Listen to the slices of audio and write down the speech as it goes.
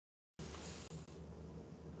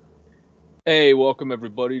Hey, welcome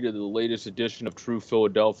everybody to the latest edition of True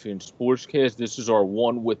Philadelphian Sportscast. This is our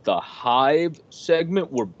One with the Hive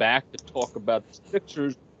segment. We're back to talk about the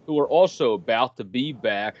Sixers, who are also about to be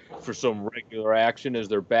back for some regular action as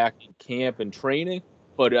they're back in camp and training.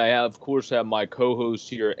 But I, of course, have my co-host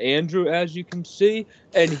here, Andrew, as you can see,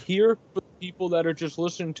 and here for the people that are just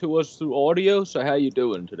listening to us through audio. So how you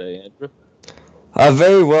doing today, Andrew?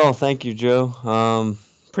 Very well, thank you, Joe.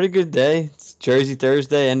 Pretty good day. It's Jersey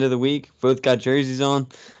Thursday, end of the week. Both got jerseys on.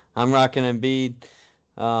 I'm rocking Embiid.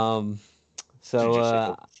 Um, Did so you say uh,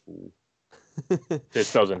 old school?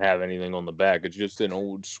 This doesn't have anything on the back. It's just an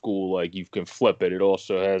old school, like you can flip it. It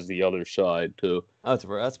also has the other side too. that's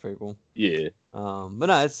pretty cool. Yeah. But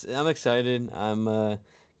no, I'm excited. I'm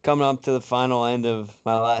coming up to the final end of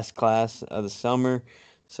my last class of the summer.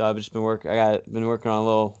 So I've just been working on a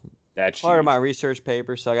little That's part of huge. my research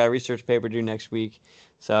paper. So I got a research paper due next week.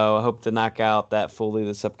 So I hope to knock out that fully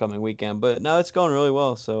this upcoming weekend. But no, it's going really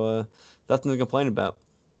well. So nothing to complain about.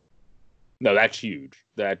 No, that's huge.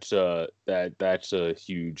 That's a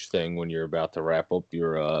huge thing when you're about to wrap up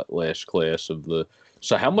your last class of the.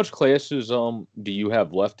 So how much classes do you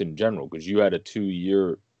have left in general? Because you had a 2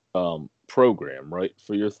 year program, right,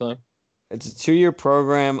 for your thing? It's a 2-year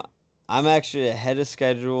program. I'm actually ahead of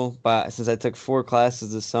schedule, but since I took 4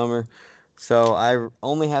 classes this summer, so I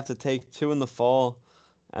only have to take 2 in the fall,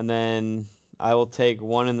 and then I will take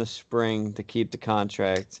 1 in the spring to keep the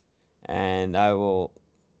contract, and I will.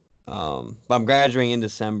 I'm graduating in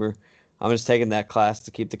December. I'm just taking that class to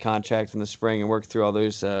keep the contract in the spring and work through all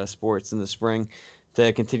those sports in the spring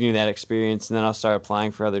to continue that experience, and then I'll start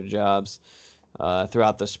applying for other jobs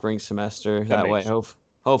throughout the spring semester. That That way, makes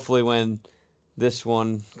hopefully, when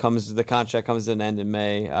the contract comes to an end in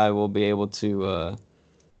May, I will be able to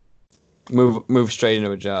move straight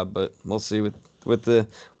into a job. But we'll see with the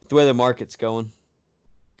way the market's going.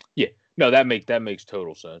 yeah. No, that makes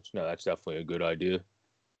total sense. No, that's definitely a good idea.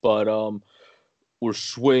 But we're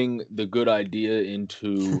swing the good idea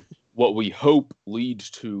into what we hope leads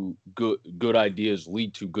to good ideas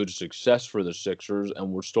lead to good success for the Sixers,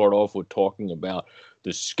 and we'll start off with talking about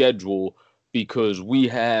the schedule because we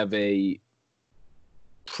have a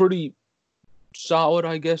pretty solid,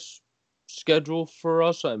 I guess, schedule for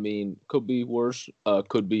us. I mean, could be worse,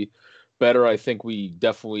 could be better. I think we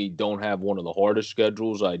definitely don't have one of the hardest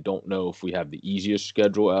schedules. I don't know if we have the easiest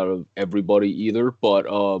schedule out of everybody either, but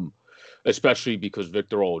especially because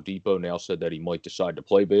Victor Oladipo now said that he might decide to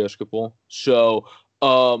play basketball. So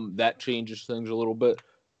that changes things a little bit,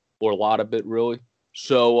 or a lot of it, really.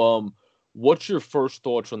 So what's your first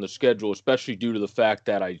thoughts on the schedule, especially due to the fact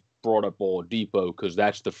that I brought up Oladipo because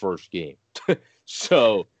that's the first game.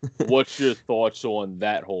 So what's your thoughts on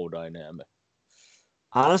that whole dynamic?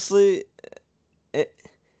 Honestly, it,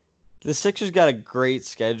 the Sixers got a great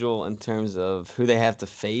schedule in terms of who they have to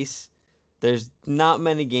face. There's not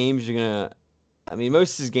many games you're gonna. I mean,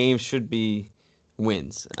 most of these games should be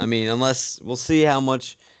wins. I mean, unless we'll see how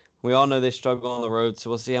much. We all know they struggle on the road, so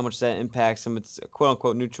we'll see how much that impacts them. It's a quote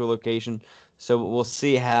unquote neutral location, so we'll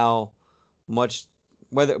see how much.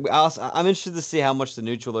 I'm interested to see how much the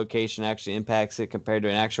neutral location actually impacts it compared to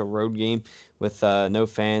an actual road game with no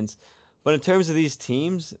fans. But in terms of these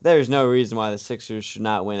teams, there's no reason why the Sixers should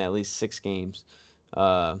not win at least 6 games,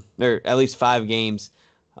 or at least 5 games,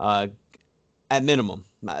 uh, at minimum.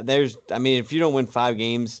 I mean, if you don't win 5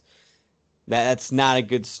 games, that's not a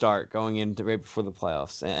good start going into right before the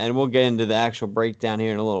playoffs. And we'll get into the actual breakdown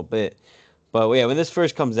here in a little bit. But yeah, when this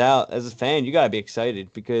first comes out, as a fan, you gotta be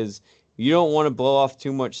excited because you don't want to blow off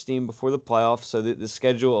too much steam before the playoffs. So that the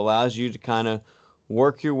schedule allows you to kind of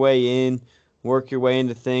work your way in, work your way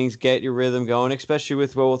into things, get your rhythm going, especially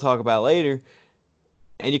with what we'll talk about later.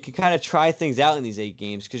 And you can kind of try things out in these 8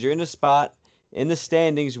 games because you're in a spot in the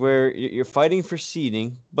standings where you're fighting for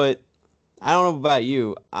seeding. But I don't know about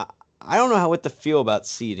you. I don't know what to feel about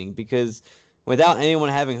seeding because without anyone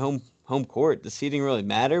having home court, the seeding really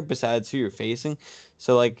matter besides who you're facing.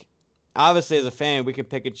 So like obviously as a fan, we can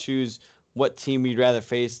pick and choose what team we'd rather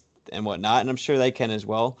face and whatnot, and I'm sure they can as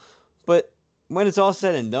well. But when it's all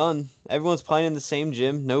said and done, everyone's playing in the same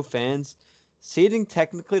gym, no fans. Seeding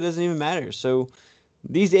technically doesn't even matter. So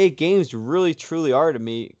these 8 games really truly are to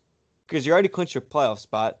me because you already clinched your playoff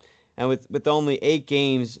spot, and with only 8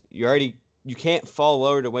 games, you can't fall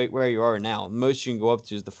lower to where you are now. The most you can go up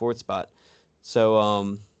to is the fourth spot. So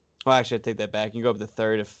well actually I take that back. You can go up to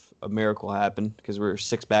third if a miracle happened because we're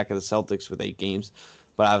 6 back of the Celtics with 8 games,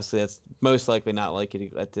 but obviously that's most likely not likely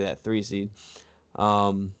to get to that 3 seed.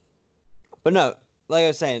 Um, but no, like I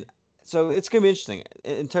was saying, so it's gonna be interesting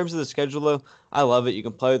in terms of the schedule. Though I love it. You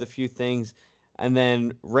can play with a few things. And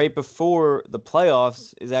then right before the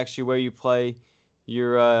playoffs is actually where you play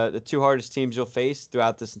your the two hardest teams you'll face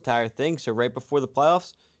throughout this entire thing. So right before the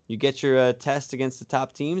playoffs, you get your test against the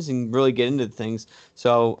top teams and really get into things.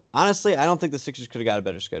 So honestly, I don't think the Sixers could have got a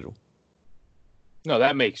better schedule. No,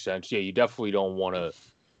 that makes sense. Yeah, you definitely don't want to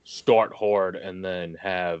start hard and then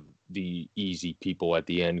have the easy people at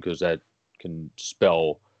the end because that can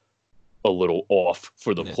spell a little off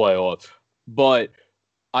for the Yeah. playoffs. But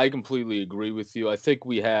I completely agree with you. I think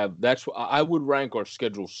we have that's I would rank our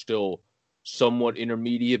schedule still somewhat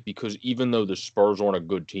intermediate because even though the Spurs aren't a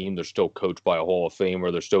good team, they're still coached by a Hall of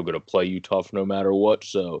Famer. They're still going to play you tough no matter what.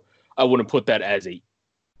 So I wouldn't put that as a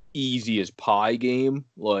easy as pie game.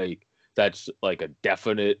 Like that's like a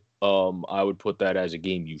definite. I would put that as a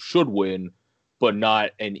game you should win, but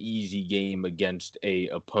not an easy game against a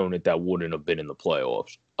opponent that wouldn't have been in the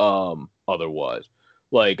playoffs. Otherwise,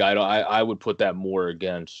 like I would put that more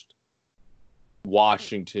against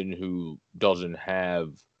Washington, who doesn't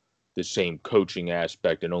have the same coaching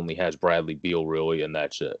aspect and only has Bradley Beal really, and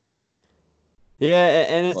that's it. Yeah,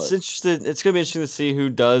 and it's But interesting. It's gonna be interesting to see who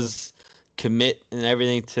does commit and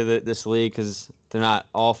everything to this league because they're not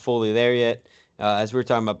all fully there yet. As we were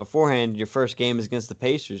talking about beforehand, your first game is against the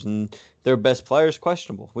Pacers, and their best player is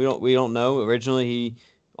questionable. We don't know. Originally, he originally he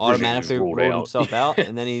was automatically ruled ruled out. himself out,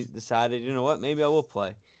 and then he decided, you know what, maybe I will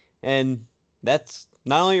play. And that's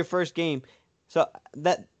not only your first game. So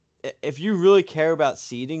that if you really care about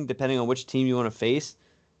seeding, depending on which team you want to face,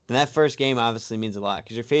 then that first game obviously means a lot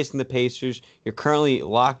because you're facing the Pacers. You're currently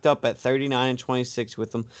locked up at 39 and 26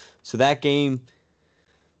 with them. So that game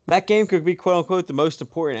could be quote unquote the most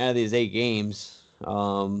important out of these 8 games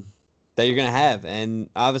that you're gonna have. And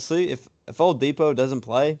obviously, if Oladipo doesn't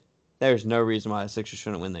play, there's no reason why the Sixers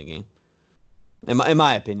shouldn't win that game. In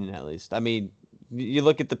my opinion, at least. I mean, you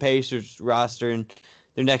look at the Pacers roster and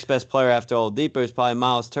their next best player after Oladipo is probably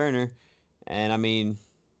Miles Turner, and I mean,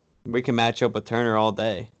 we can match up with Turner all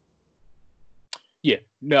day. Yeah,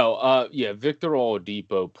 no, yeah, Victor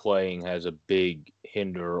Oladipo playing has a big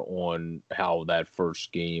hinder on how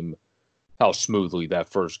smoothly that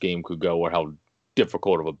first game could go, or how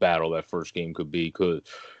difficult of a battle that first game could be. Because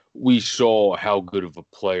we saw how good of a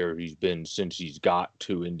player he's been since he's got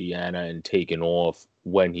to Indiana and taken off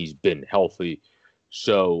when he's been healthy.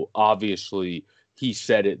 So obviously, he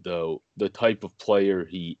said it though. The type of player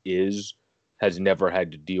he is has never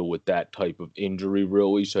had to deal with that type of injury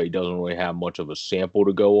really, so he doesn't really have much of a sample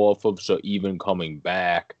to go off of. So even coming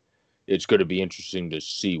back, it's going to be interesting to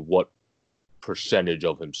see what percentage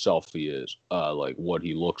of himself he is, like what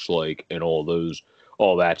he looks like and all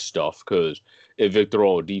that stuff. Because if Victor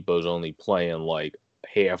Oladipo is only playing like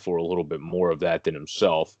half or a little bit more of that than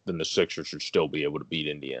himself, then the Sixers should still be able to beat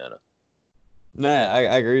Indiana. No,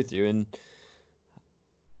 I agree with you, and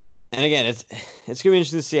again, it's gonna be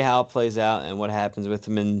interesting to see how it plays out and what happens with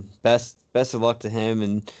him. And best of luck to him.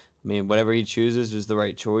 And I mean, whatever he chooses is the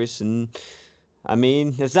right choice. And I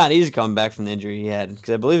mean, it's not easy coming back from the injury he had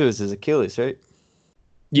because I believe it was his Achilles, right?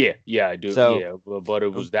 Yeah, I do. So, Yeah, but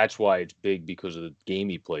it was that's why it's big because of the game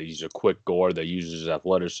he plays. He's a quick guard that uses his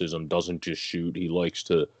athleticism, doesn't just shoot. He likes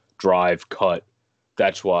to drive, cut.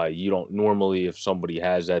 That's why you don't normally if somebody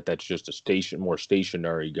has that, that's just a more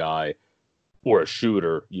stationary guy or a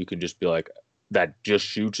shooter. You can just be like that just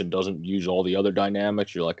shoots and doesn't use all the other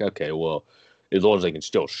dynamics. You're like, okay, well, as long as they can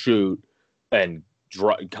still shoot and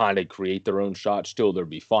kind of create their own shot, still they'll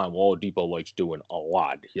be fine. Well, Depot likes doing a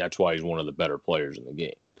lot. That's why he's one of the better players in the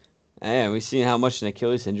game. and we've seen how much an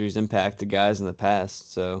Achilles injuries impact the guys in the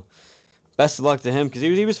past. So, best of luck to him because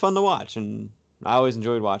he was fun to watch, and I always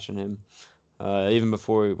enjoyed watching him. Even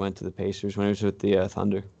before he went to the Pacers when he was with the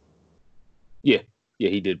Thunder. Yeah, yeah,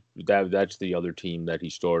 he did. That's the other team that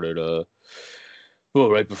he started. Well,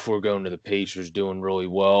 right before going to the Pacers, doing really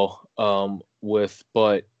well. With,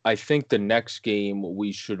 but I think the next game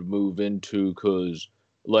we should move into because,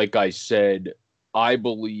 like I said, I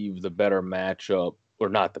believe the better matchup, or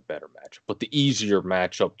not the better matchup, but the easier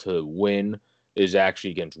matchup to win is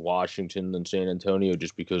actually against Washington than San Antonio,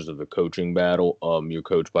 just because of the coaching battle. You're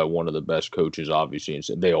coached by one of the best coaches, obviously,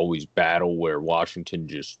 and they always battle where Washington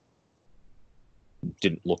just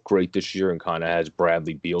didn't look great this year and kind of has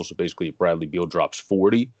Bradley Beal. So basically, if Bradley Beal drops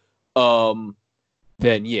 40,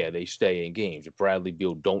 then yeah, they stay in games. If Bradley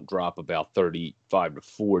Beal don't drop about 35 to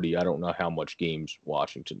 40, I don't know how much games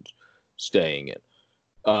Washington's staying in.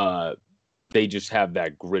 Uh, they just have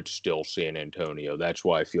that grit still, San Antonio. That's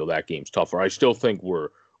why I feel that game's tougher. I still think we're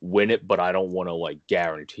win it, but I don't want to like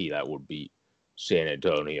guarantee that would beat San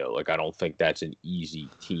Antonio. Like I don't think that's an easy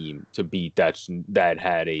team to beat. That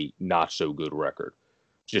had a not so good record.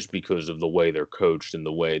 just because of the way they're coached and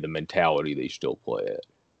the mentality they still play at.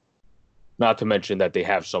 Not to mention that they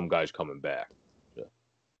have some guys coming back. So.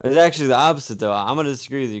 It's actually the opposite, though. I'm going to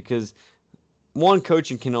disagree with you because, one,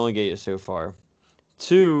 coaching can only get you so far.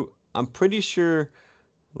 Two, I'm pretty sure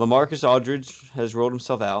LaMarcus Aldridge has rolled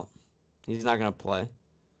himself out. He's not going to play.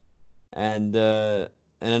 And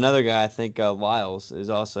another guy, I think Lyles, is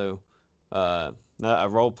also a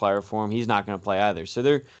role player for him. He's not going to play either. So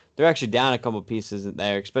they're actually down a couple pieces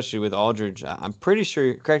there, especially with Aldridge. I'm pretty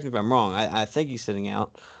sure. Correct me if I'm wrong. I think he's sitting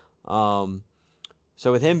out.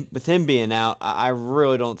 So with him being out, I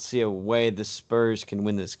really don't see a way the Spurs can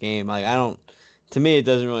win this game. Like I don't. To me, it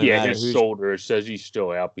doesn't really matter. His shoulder. It says he's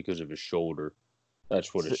still out because of his shoulder.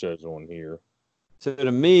 That's what it says on here. So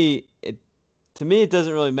to me, it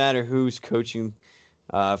doesn't really matter who's coaching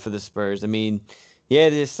for the Spurs. I mean, yeah,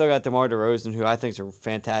 they still got DeMar DeRozan, who I think is a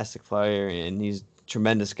fantastic player, and he's a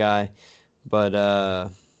tremendous guy. But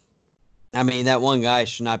I mean, that one guy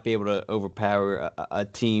should not be able to overpower a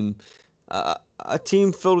team. A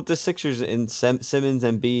team filled with the Sixers in Simmons,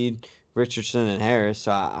 Embiid, Richardson, and Harris.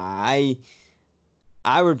 So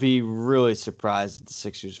I would be really surprised if the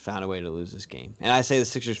Sixers found a way to lose this game. And I say the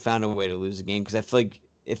Sixers found a way to lose the game because I feel like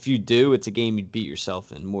if you do, it's a game you'd beat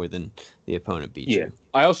yourself in more than the opponent beat you.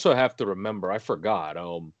 I also have to remember, I forgot,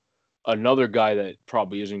 another guy that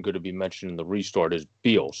probably isn't going to be mentioned in the restart is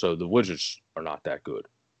Beal. So the Wizards are not that good.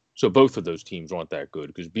 So both of those teams aren't that good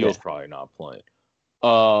because Beal's probably not playing.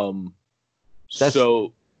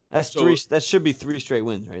 That should be 3 straight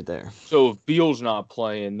wins right there. So if Beal's not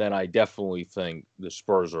playing, then I definitely think the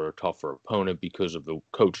Spurs are a tougher opponent because of the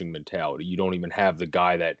coaching mentality. You don't even have the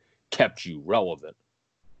guy that kept you relevant.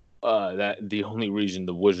 That the only reason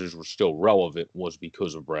the Wizards were still relevant was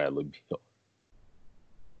because of Bradley Beal.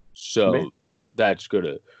 So that's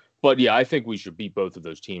good. But yeah, I think we should beat both of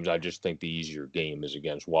those teams. I just think the easier game is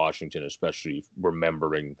against Washington, especially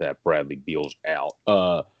remembering that Bradley Beal's out.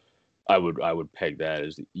 I would peg that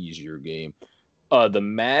as the easier game. The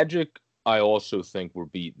Magic, I also think we'll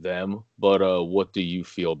beat them. But what do you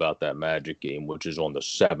feel about that Magic game, which is on the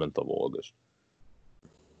 7th of August?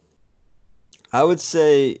 I would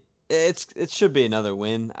say it should be another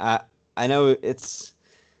win. I know it's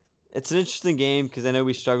an interesting game because I know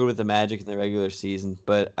we struggled with the Magic in the regular season,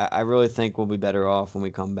 but I really think we'll be better off when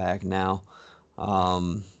we come back now.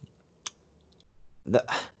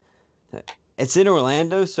 It's in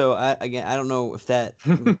Orlando, so I don't know if that's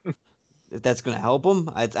going to help them.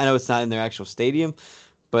 I know it's not in their actual stadium,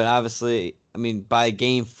 but obviously, I mean, by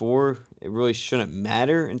game 4, it really shouldn't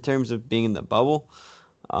matter in terms of being in the bubble.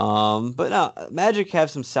 But no, Magic have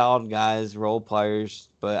some solid guys, role players,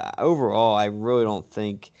 but overall, I really don't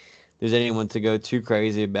think there's anyone to go too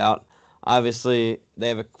crazy about. Obviously, they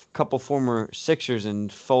have a couple former Sixers in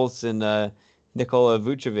Fultz and Nikola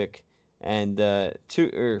Vucevic, and I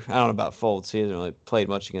don't know about Fultz. He hasn't really played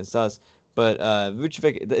much against us, but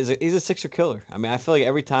Vucevic he's a Sixer killer. I mean, I feel like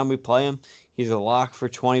every time we play him, he's a lock for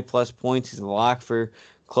 20 plus points. He's a lock for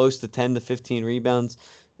close to 10 to 15 rebounds.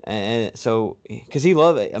 And so, because he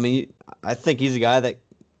loves it. I mean, I think he's a guy that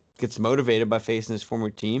gets motivated by facing his former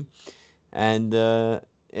team. And it's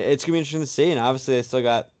going to be interesting to see. And obviously, they still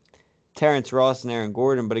got Terrence Ross and Aaron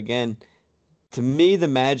Gordon. But again, to me, the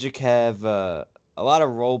Magic have a lot of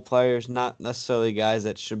role players, not necessarily guys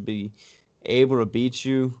that should be able to beat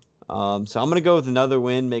you. So I'm going to go with another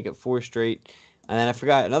win, make it 4 straight. And then I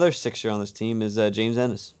forgot another Sixer on this team is James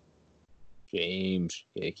Ennis. James.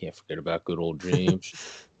 Yeah, you can't forget about good old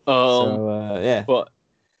James. Yeah. But,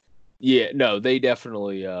 yeah, no, they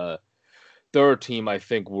definitely they're a team I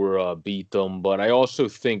think we're beat them. But I also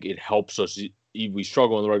think it helps us. We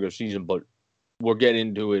struggle in the regular season, but we'll get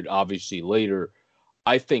into it obviously later.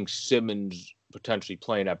 I think Simmons potentially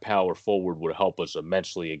playing at power forward would help us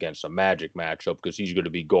immensely against a Magic matchup because he's going to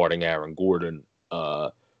be guarding Aaron Gordon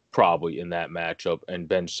probably in that matchup, and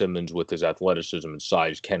Ben Simmons with his athleticism and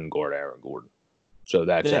size can guard Aaron Gordon. So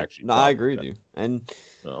that's actually I agree with you, and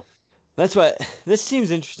that's why this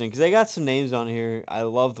team's interesting because they got some names on here I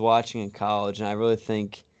loved watching in college, and I really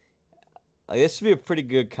think this would be a pretty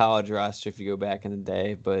good college roster if you go back in the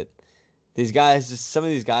day, but some of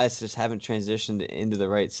these guys just haven't transitioned into the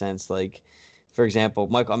right sense. Like, for example,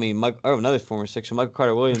 another former Sixer, Michael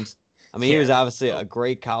Carter-Williams. I mean, he was obviously a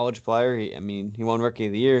great college player. He won Rookie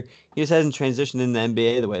of the Year. He just hasn't transitioned in the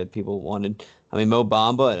NBA the way that people wanted. I mean, Mo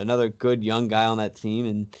Bamba, another good young guy on that team,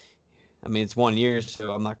 and I mean, it's 1 year,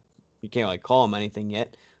 so you can't really call him anything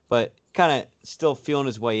yet, but kind of still feeling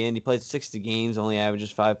his way in. He played 60 games, only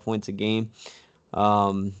averages 5 points a game.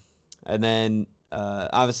 And then,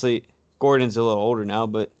 obviously, Gordon's a little older now,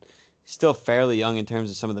 but still fairly young in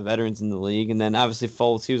terms of some of the veterans in the league. And then obviously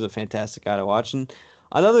Fultz, he was a fantastic guy to watch. And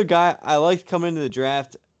another guy I liked coming into the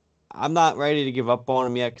draft, I'm not ready to give up on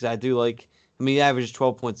him yet because I do like. I mean, he averages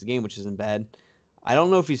 12 points a game, which isn't bad. I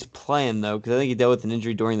don't know if he's playing though because I think he dealt with an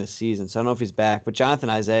injury during the season, so I don't know if he's back. But Jonathan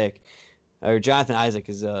Isaac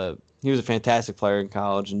is he was a fantastic player in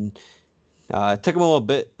college, and it took him a little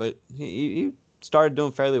bit, but he started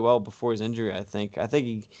doing fairly well before his injury. I think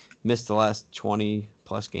he missed the last 20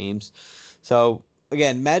 plus games. So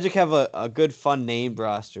again, Magic have a good fun named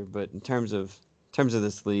roster, but in terms of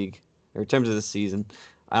this league or in terms of this season,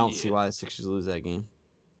 I don't see Yeah. why the Sixers lose that game.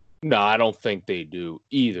 No, I don't think they do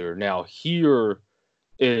either. Now, here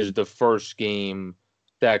is the first game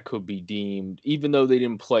that could be deemed, even though they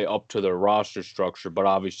didn't play up to their roster structure, but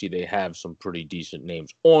obviously they have some pretty decent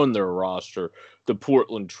names on their roster. The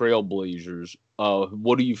Portland Trailblazers.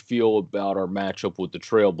 What do you feel about our matchup with the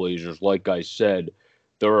Trailblazers? Like I said,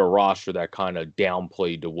 they're a roster that kind of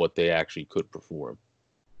downplayed to what they actually could perform.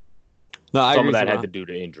 No, I Some agree of with that you. had to do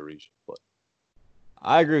to injuries, but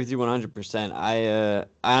I agree with you 100%. I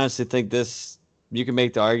honestly think this. You can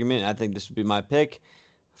make the argument. I think this would be my pick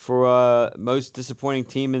for most disappointing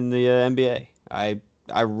team in the NBA.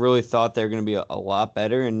 I really thought they were going to be a lot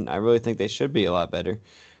better, and I really think they should be a lot better.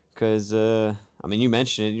 Because I mean, you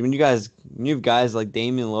mentioned it. When you have guys like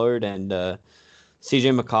Damian Lillard and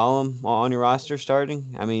CJ McCollum on your roster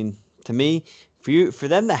starting. I mean, to me, for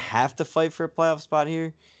them to have to fight for a playoff spot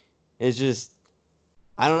here is just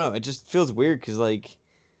I don't know. It just feels weird because like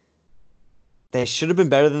they should have been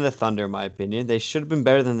better than the Thunder, in my opinion. They should have been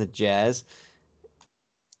better than the Jazz.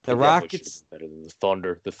 they The definitely should have Rockets, been better than the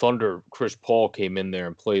Thunder. The Thunder, Chris Paul came in there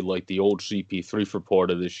and played like the old CP3 for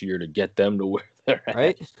part of this year to get them to where they're at.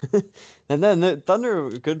 right? And then the Thunder are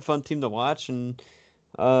a good, fun team to watch. And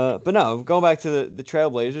but no, going back to the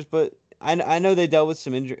Trailblazers. But I know they dealt with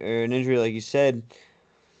an injury, like you said.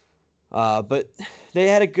 But they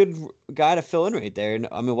had a good guy to fill in right there. And,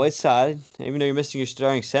 I mean, Whiteside, even though you're missing your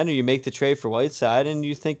starting center, you make the trade for Whiteside, and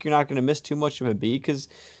you think you're not going to miss too much of a beat because,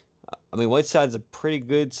 I mean, Whiteside's a pretty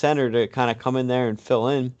good center to kind of come in there and fill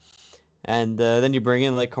in. And then you bring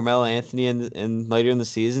in like Carmelo Anthony, and later in the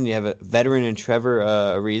season, you have a veteran in Trevor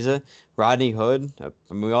Ariza, Rodney Hood. I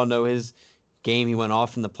mean, we all know his game. He went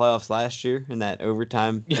off in the playoffs last year in that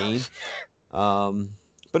overtime game. Um,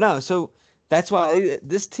 but no, so that's why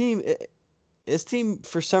this team,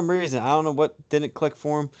 for some reason, I don't know what didn't click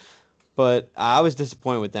for them, but I was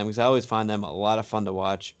disappointed with them because I always find them a lot of fun to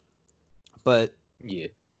watch. But Yeah.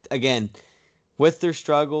 again, with their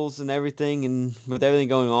struggles and everything, and with everything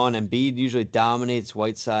going on, Embiid usually dominates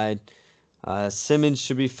Whiteside. Simmons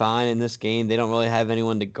should be fine in this game. They don't really have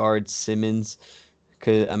anyone to guard Simmons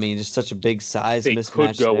because I mean, just such a big size They could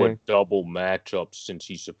mismatch go a there. double matchup since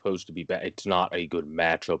he's supposed to be back. It's not a good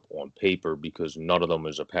matchup on paper because none of them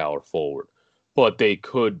is a power forward. But they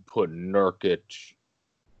could put Nurkic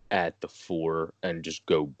at the 4 and just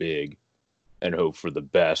go big and hope for the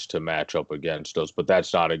best to match up against us. But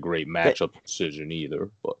that's not a great They matchup decision either.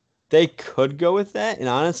 But they could go with that, and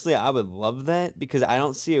honestly, I would love that because I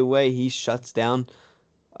don't see a way he shuts down.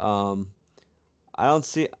 Um, I don't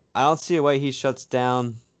see I don't see a way he shuts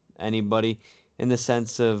down anybody in the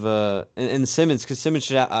sense of and Simmons because Simmons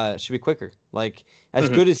should be quicker. Like as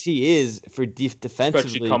good as he is for especially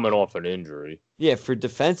defensively, coming off an injury. yeah, for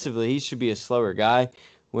defensively he should be a slower guy,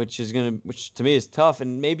 which to me is tough.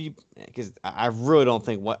 And maybe because I really don't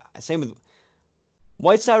think what same with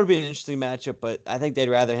Whiteside would be an interesting matchup, but I think they'd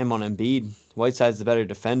rather him on Embiid. Whiteside's the better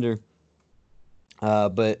defender,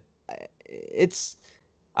 but it's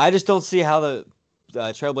I just don't see how the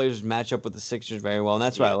Trailblazers match up with the Sixers very well, and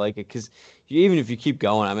that's why I Yeah. like it. Because even if you keep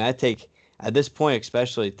going, I mean, I take at this point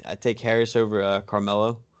especially, I take Harris over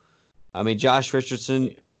Carmelo. I mean, Josh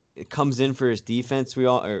Richardson Yeah. comes in for his defense. We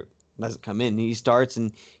all or doesn't come in. He starts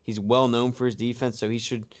and he's well known for his defense, so he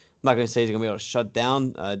should. I'm not going to say he's going to be able to shut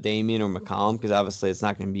down Damian or McCollum because obviously it's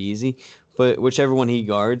not going to be easy. But whichever one he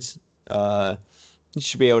guards, he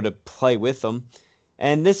should be able to play with them.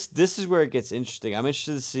 And this is where it gets interesting. I'm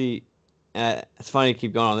interested to see. It's funny to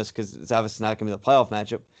keep going on this because it's obviously not going to be the playoff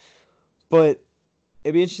matchup, but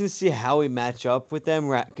it'd be interesting to see how we match up with them.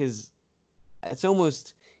 Because it's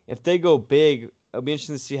almost if they go big, it'll be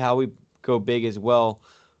interesting to see how we go big as well.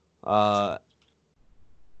 Uh,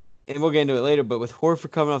 and we'll get into it later. But with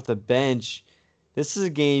Horford coming off the bench, this is a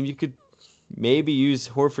game you could maybe use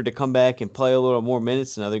Horford to come back and play a little more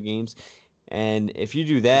minutes in other games. And if you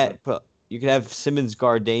do Mhm. that, you could have Simmons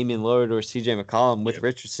guard Damian Lillard or CJ McCollum with Yeah.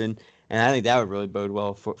 Richardson, and I think that would really bode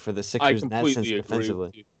well for the I Sixers in that sense completely agree with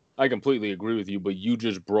defensively. you. I completely agree with you, but you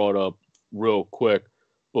just brought up real quick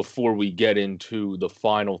before we get into the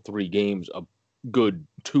final three games, a good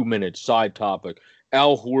 2-minute side topic.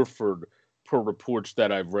 Al Horford, per reports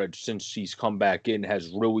that I've read since he's come back in,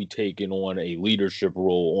 has really taken on a leadership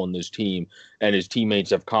role on this team, and his teammates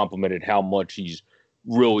have complimented how much he's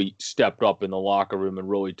really stepped up in the locker room and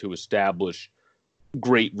really to establish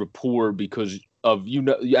great rapport because of,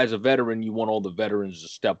 as a veteran, you want all the veterans to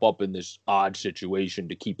step up in this odd situation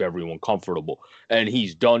to keep everyone comfortable. And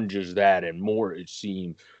he's done just that and more, it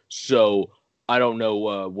seems. So I don't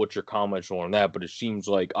know what your comments are on that, but it seems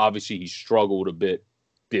like obviously he struggled a bit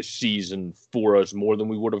this season for us more than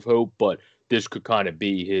we would have hoped, but this could kind of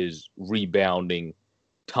be his rebounding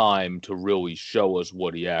time to really show us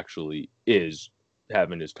what he actually is,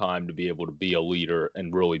 having his time to be able to be a leader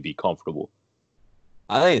and really be comfortable.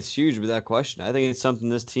 I think it's huge without question. I think it's something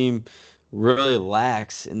this team really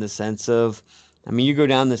lacks in the sense of, I mean, you go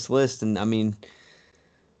down this list, and I mean,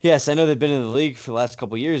 yes, I know they've been in the league for the last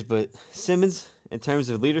couple of years, but Simmons, in terms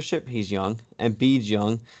of leadership, he's young. Embiid's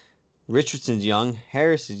young. Richardson's young.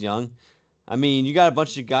 Harris is young. I mean, you got a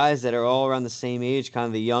bunch of guys that are all around the same age, kind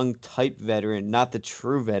of the young type veteran, not the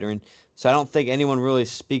true veteran. So I don't think anyone really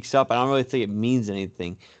speaks up. I don't really think it means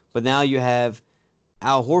anything. But now you have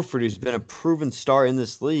Al Horford, who's been a proven star in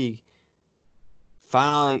this league,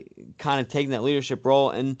 finally kind of taking that leadership role.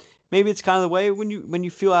 And maybe it's kind of the way when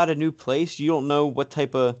you feel out a new place, you don't know what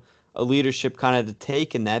type of a leadership kind of to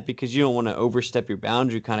take in that because you don't want to overstep your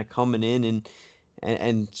boundary, kind of coming in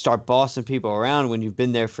and start bossing people around when you've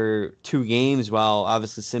been there for 2 games, while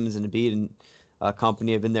obviously Simmons and Embiid and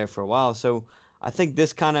company have been there for a while. So I think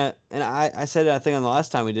this kind of, and I said it, I think on the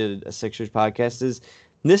last time we did a Sixers podcast, is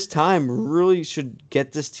this time really should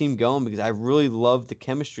get this team going because I really love the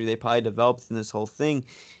chemistry they probably developed in this whole thing.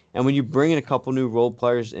 And when you bring in a couple new role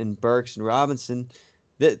players in Burks and Robinson,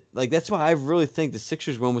 that's why I really think the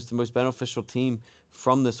Sixers win was the most beneficial team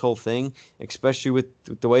from this whole thing, especially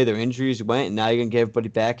with the way their injuries went. And now you're gonna get everybody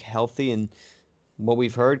back healthy and what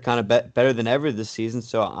we've heard kind of better than ever this season.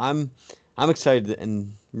 So I'm excited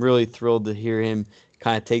and really thrilled to hear him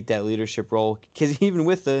kind of take that leadership role because even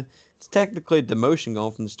with it's technically a demotion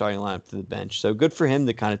going from the starting lineup to the bench. So good for him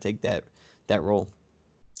to kind of take that role.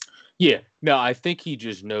 Yeah, no, I think he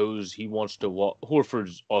just knows he wants to.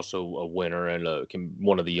 Horford's also a winner and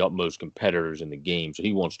one of the utmost competitors in the game, so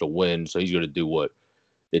he wants to win. So he's going to do what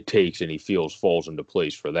it takes, and he feels falls into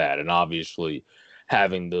place for that. And obviously,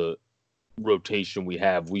 having the rotation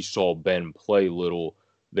we saw Ben play little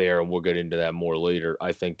there, and we'll get into that more later.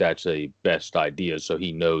 I think that's a best idea. So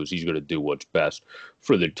he knows he's going to do what's best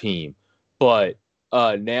for the team. But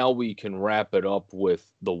now we can wrap it up with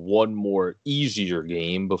the one more easier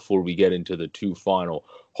game before we get into the two final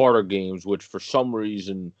harder games, which for some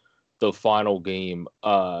reason, the final game,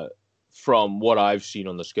 from what I've seen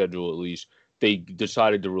on the schedule at least, they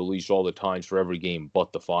decided to release all the times for every game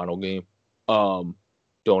but the final game. Don't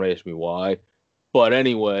ask me why. But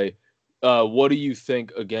anyway, what do you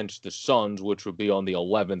think against the Suns, which would be on the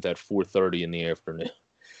 11th at 4:30 in the afternoon?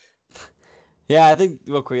 Yeah, I think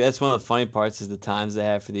real quick, that's one of the funny parts is the times they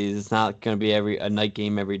have for these. It's not going to be a night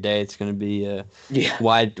game every day. It's going to be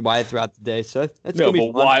wide throughout the day. So that's no, going to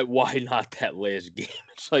be but fun. why not that last game?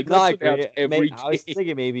 It's like No, I let's announce agree. every I was game.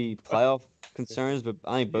 thinking maybe playoff concerns, but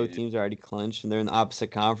I think both Yeah. teams are already clinched and they're in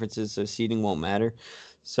opposite conferences, so seeding won't matter.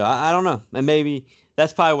 So I don't know, and maybe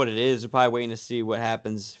that's probably what it is. We're probably waiting to see what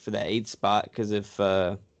happens for that 8th spot because if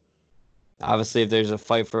obviously if there's a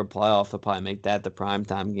fight for a playoff, they'll probably make that the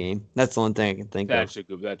primetime game. That's the only thing I can think of. That's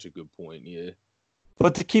a good point. Yeah.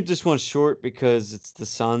 But to keep this one short because it's the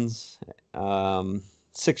Suns,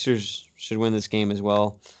 Sixers should win this game as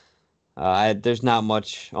well. There's not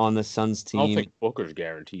much on the Suns I don't team. think Booker's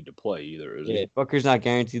guaranteed to play either, is Yeah, he? Booker's not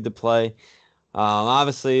guaranteed to play.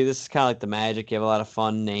 Obviously, this is kind of like the Magic. You have a lot of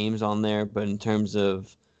fun names on there, but in terms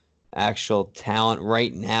of actual talent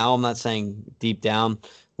right now, I'm not saying deep down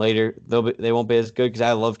later they won't be as good because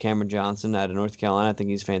I love Cameron Johnson out of North Carolina. I think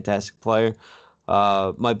he's a fantastic player.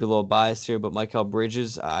 Might be a little biased here, but Mikal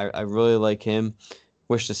Bridges, I really like him.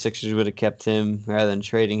 Wish the Sixers would have kept him rather than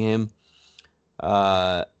trading him.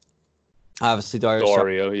 Obviously,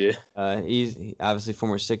 Dario, yeah. He's obviously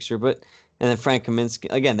former Sixer, but and then Frank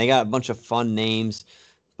Kaminsky. Again, they got a bunch of fun names,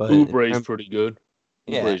 but Oubre's pretty good.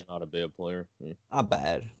 yeah, Oubre's not a bad player. Yeah. not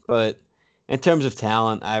bad. But in terms of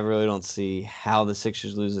talent, I really don't see how the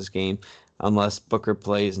Sixers lose this game unless Booker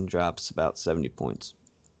plays and drops about 70 points.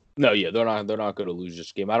 No, yeah, they're not going to lose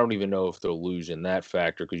this game. I don't even know if they'll lose in that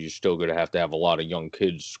factor because you're still going to have a lot of young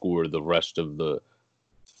kids score the rest of the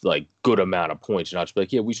good amount of points. And I'll just be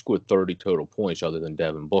like, yeah, we scored 30 total points other than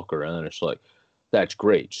Devin Booker, and then it's like, That's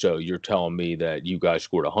great. So you're telling me that you guys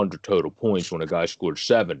scored 100 total points when a guy scored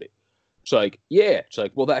 70. It's like, yeah. It's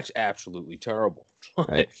like, well, that's absolutely terrible.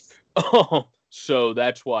 Right. So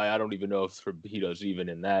that's why I don't even know if they beat us even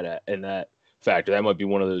in that factor. That might be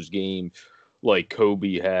one of those games like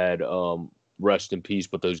Kobe had. Rest in peace.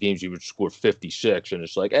 But those games you would score 56, and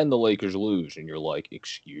it's like, and the Lakers lose, and you're like,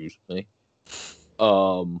 excuse me.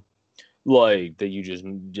 Like that you just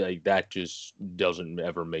like that just doesn't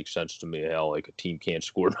ever make sense to me how like a team can't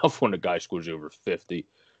score enough when a guy scores over 50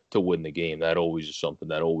 to win the game. That always is something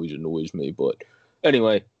that always annoys me. But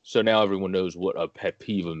anyway, so now everyone knows what a pet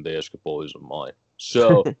peeve in basketball is of mine.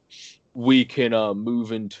 So we can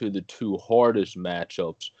move into the two hardest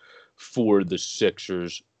matchups for the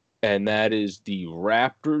Sixers, and that is the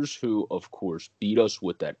Raptors, who of course beat us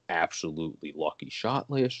with that absolutely lucky shot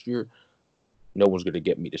last year. No one's going to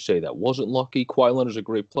get me to say that wasn't lucky. Kawhi Leonard's a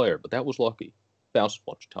great player, but that was lucky. Bounced a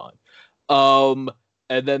bunch of time.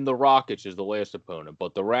 And then the Rockets is the last opponent.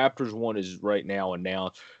 But the Raptors one is right now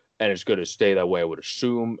announced, and it's going to stay that way, I would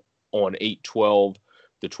assume, on 8/12,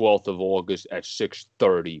 the 12th of August at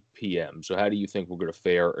 6:30 p.m. So how do you think we're going to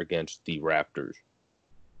fare against the Raptors?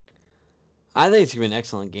 I think it's going to be an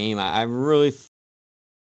excellent game. I really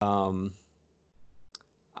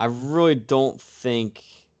don't think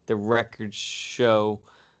the records show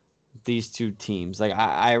these two teams. Like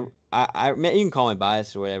I you can call me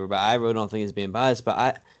biased or whatever, but I really don't think it's being biased.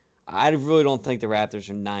 But I really don't think the Raptors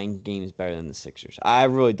are 9 games better than the Sixers. I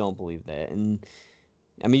really don't believe that. And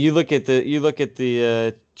I mean, you look at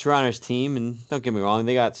the Toronto's team, and don't get me wrong,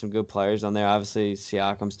 they got some good players on there. Obviously,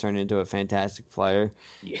 Siakam's turned into a fantastic player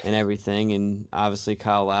and everything. And obviously,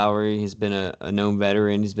 Kyle Lowry has been a known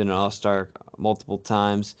veteran. He's been an All-Star multiple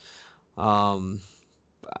times.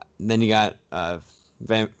 Then you got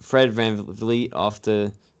Fred VanVleet off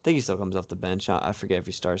the. I think he still comes off the bench. I forget if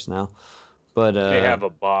he starts now. But they have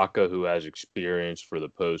Ibaka who has experience for the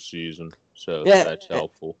postseason, so yeah, that's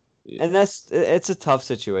helpful. Yeah. And it's a tough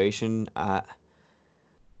situation.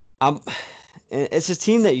 It's a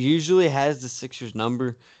team that usually has the Sixers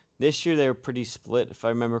number. This year they were pretty split, if I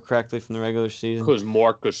remember correctly, from the regular season. Because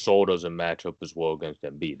Marc Gasol doesn't match up as well against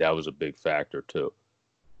Embiid. That was a big factor too.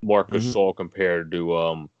 Marc Gasol compared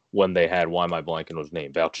to when they had, why am I blanking on his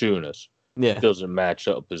name? Valanciunas. Yeah. Doesn't match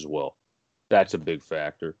up as well. That's a big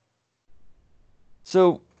factor.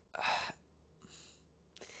 So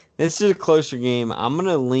this is a closer game. I'm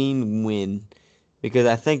gonna lean win because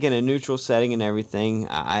I think in a neutral setting and everything,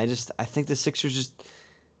 I think the Sixers just.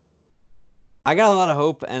 I got a lot of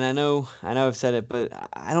hope, and I know I've said it, but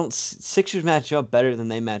I don't. Sixers match up better than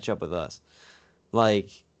they match up with us.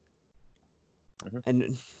 Like,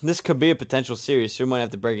 and this could be a potential series, so we might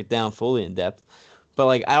have to break it down fully in depth. But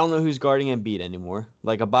like, I don't know who's guarding Embiid anymore.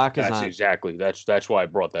 Like Ibaka's not. Exactly. That's why I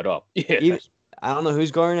brought that up. Yeah. I don't know who's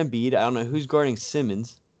guarding Embiid. I don't know who's guarding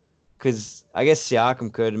Simmons, because I guess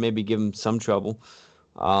Siakam could maybe give him some trouble.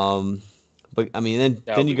 But I mean,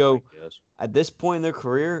 then you go at this point in their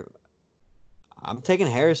career. I'm taking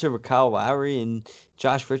Harris over Kyle Lowry and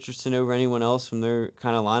Josh Richardson over anyone else from their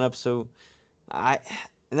kind of lineup. So and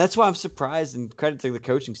that's why I'm surprised, and credit to the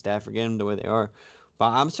coaching staff for getting them the way they are.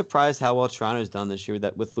 But I'm surprised how well Toronto's done this year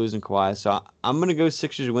with losing Kawhi. So I'm gonna go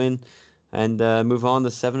Sixers win and move on to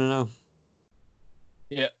 7-0.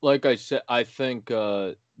 Yeah, like I said, I think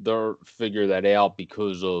they'll figure that out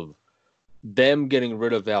because of them getting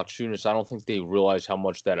rid of Valanciunas. I don't think they realize how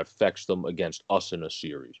much that affects them against us in a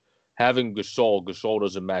series. Having Gasol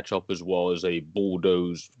doesn't match up as well as a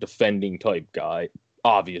bulldoze defending type guy,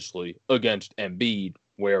 obviously, against Embiid,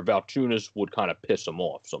 where Valanciunas would kind of piss him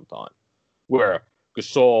off sometimes. Where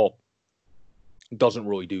Gasol doesn't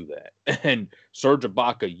really do that. And Serge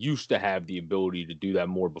Ibaka used to have the ability to do that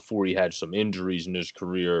more before he had some injuries in his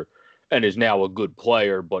career and is now a good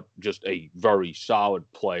player, but just a very solid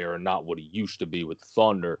player and not what he used to be with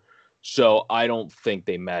Thunder. So I don't think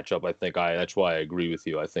they match up. That's why I agree with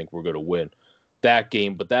you. I think we're going to win that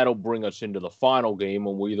game, but that'll bring us into the final game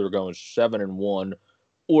when we're either going 7-1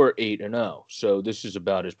 or 8-0. So this is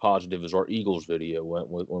about as positive as our Eagles video went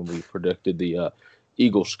when we predicted the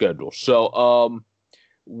Eagles schedule. So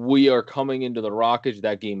we are coming into the Rockets.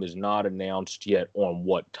 That game is not announced yet on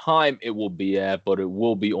what time it will be at, but it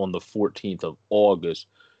will be on the 14th of August.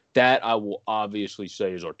 That I will obviously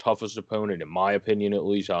say is our toughest opponent, in my opinion, at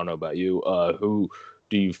least. I don't know about you. Who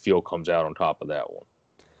do you feel comes out on top of that one?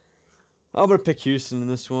 I'm going to pick Houston in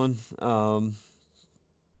this one.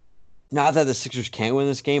 Not that the Sixers can't win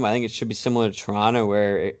this game. I think it should be similar to Toronto,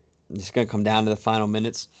 where it's going to come down to the final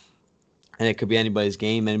minutes, and it could be anybody's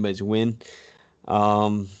game, anybody's win.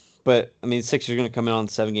 But, I mean, the Sixers are going to come in on a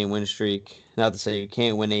 7-game win streak. Not to say you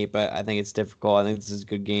can't win 8, but I think it's difficult. I think this is a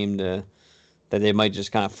good game that they might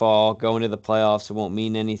just kind of fall. Go into the playoffs, it won't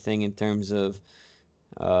mean anything in terms of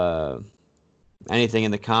uh, anything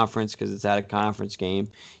in the conference because it's at a conference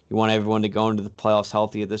game. You want everyone to go into the playoffs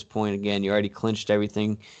healthy at this point. Again, you already clinched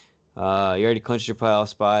everything. You already clinched your playoff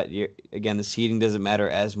spot. Again, the seeding doesn't matter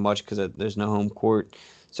as much because there's no home court.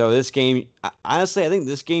 So this game, honestly, I think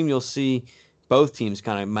this game you'll see both teams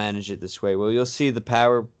kind of manage it this way. Well, you'll see the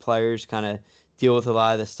power players kind of deal with a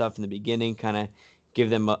lot of this stuff in the beginning, kind of give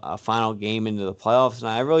them a final game into the playoffs. And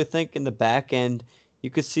I really think in the back end, you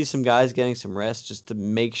could see some guys getting some rest just to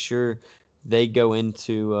make sure they go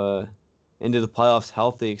into the playoffs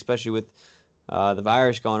healthy, especially with the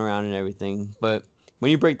virus going around and everything. But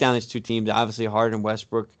when you break down these two teams, obviously Harden and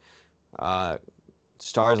Westbrook, uh,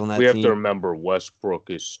 stars on that We have team. to remember Westbrook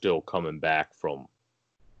is still coming back from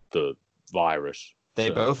the virus. They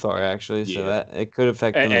both are actually, so yeah. that it could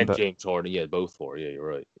affect them. And James Harden, yeah, both are. Yeah, you're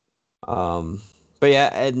right. But yeah,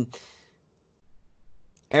 and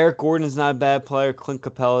Eric Gordon's not a bad player. Clint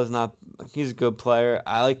Capella is not. He's a good player.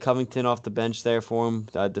 I like Covington off the bench there for him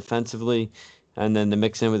defensively, and then to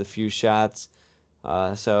mix in with a few shots.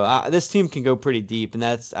 So this team can go pretty deep, and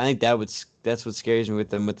I think that's what scares me with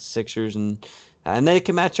them with the Sixers, and they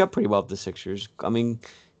can match up pretty well with the Sixers. I mean,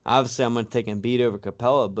 obviously I'm going to take Embiid over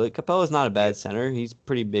Capella, but Capella's not a bad center. He's a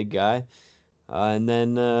pretty big guy. And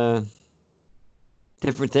then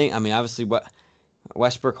different thing. I mean, obviously what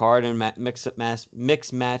Westbrook Harden mix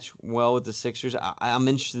match well with the Sixers. I'm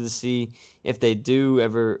interested to see if they do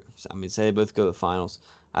ever. I mean, say they both go to the finals.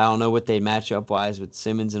 I don't know what they match up wise with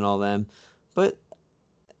Simmons and all them, but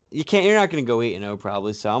you're not going to go 8-0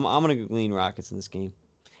 probably. So I'm going to lean Rockets in this game.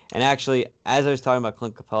 And actually, as I was talking about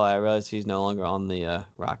Clint Capella, I realized he's no longer on the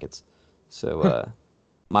Rockets. So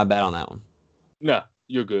my bad on that one. No,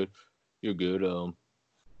 you're good. You're good.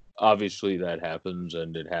 Obviously that happens,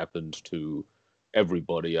 and it happens to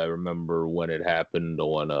everybody. I remember when it happened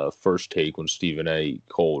on First Take when Stephen A.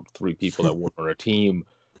 called 3 people that weren't on a team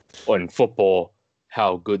in football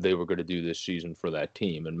how good they were going to do this season for that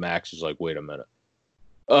team. And Max is like, wait a minute.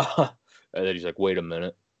 And then he's like, wait a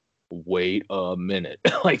minute.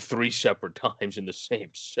 Like 3 separate times in the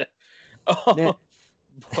same set. Yeah.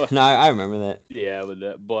 But, no, I remember that. Yeah,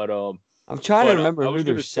 but I'm trying to remember who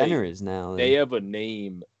their center is now. They have a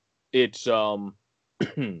name. It's Tyson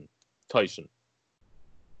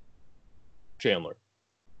Chandler.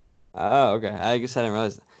 Oh, okay. I guess I didn't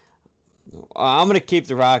realize. I'm gonna keep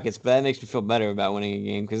the Rockets, but that makes me feel better about winning a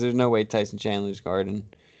game because there's no way Tyson Chandler's guarding.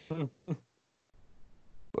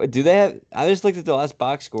 Do they have? I just looked at the last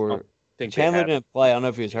box score. Chandler didn't play. I don't know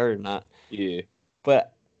if he was hurt or not. Yeah.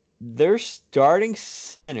 But their starting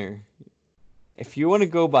center, if you want to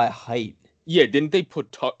go by height. Yeah, didn't they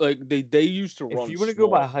put they used to run? If you want to go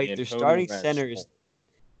by height, their starting center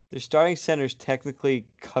is technically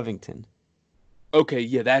Covington. Okay,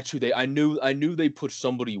 yeah, that's who I knew they put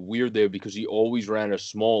somebody weird there because he always ran a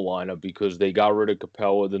small lineup because they got rid of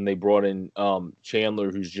Capella, then they brought in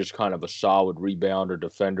Chandler, who's just kind of a solid rebounder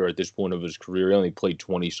defender at this point of his career. He only played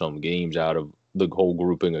 20-some games out of the whole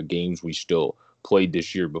grouping of games we still played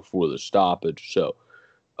this year before the stoppage. So,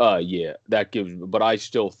 yeah, that gives. But I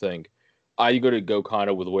still think I'm going to go kind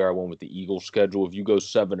of with where I went with the Eagles schedule. If you go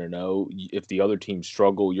 7-0, if the other teams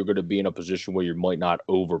struggle, you're going to be in a position where you might not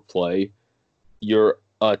overplay your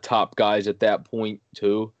top guys at that point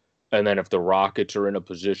too. And then if the Rockets are in a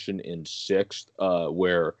position in 6th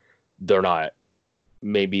where they're not,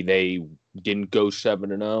 maybe they didn't go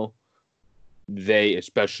 7-0, they,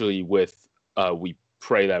 especially with, we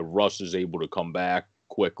pray that Russ is able to come back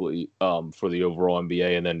quickly for the overall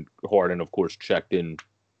NBA. And then Harden, of course, checked in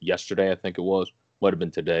yesterday, I think it was. Might have been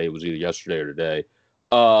today. It was either yesterday or today.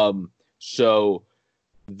 So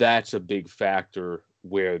that's a big factor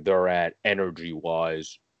where they're at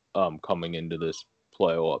energy-wise coming into this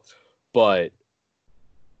playoff. But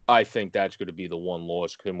I think that's going to be the one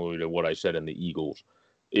loss, similar to what I said in the Eagles.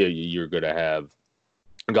 You're going to have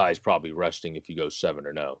guys probably resting if you go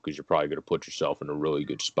 7-0 because you're probably going to put yourself in a really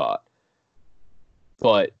good spot.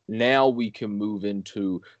 But now we can move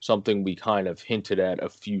into something we kind of hinted at a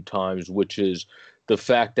few times, which is the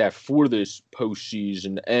fact that for this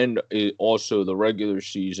postseason and also the regular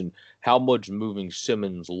season, how much moving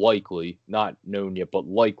Simmons likely, not known yet, but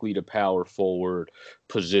likely to power forward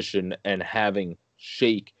position and having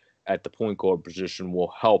Shake at the point guard position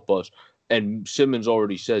will help us. And Simmons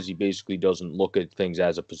already says he basically doesn't look at things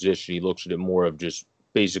as a position. He looks at it more of just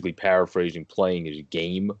basically paraphrasing, playing his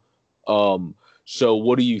game. So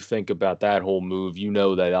what do you think about that whole move? You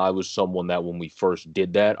know that I was someone that when we first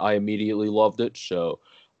did that, I immediately loved it. So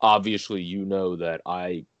obviously you know that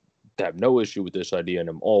I have no issue with this idea, and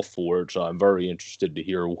I'm all for it. So I'm very interested to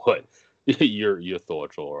hear what your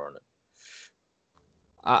thoughts are on it.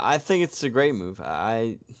 I think it's a great move.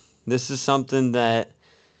 This is something that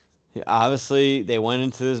obviously they went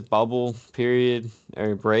into this bubble period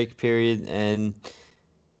or break period, and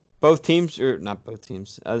both teams, or not both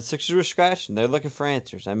teams, the Sixers were scratching. They're looking for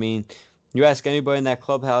answers. I mean, you ask anybody in that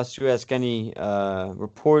clubhouse, you ask any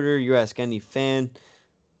reporter, you ask any fan,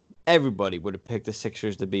 everybody would have picked the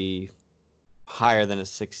Sixers to be higher than a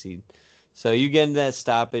 6 seed. So you get into that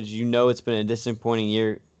stoppage, you know it's been a disappointing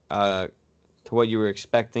year to what you were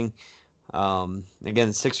expecting. Again,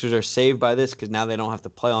 the Sixers are saved by this because now they don't have to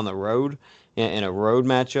play on the road in a road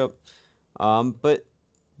matchup. But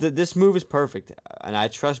this move is perfect, and I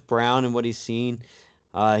trust Brown and what he's seen.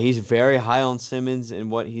 He's very high on Simmons and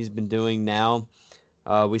what he's been doing now.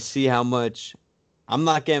 We see how much. I'm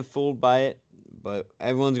not getting fooled by it, but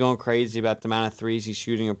everyone's going crazy about the amount of threes he's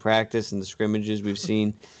shooting in practice and the scrimmages we've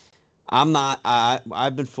seen. I'm not.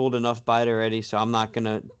 I've been fooled enough by it already, so I'm not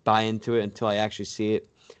gonna buy into it until I actually see it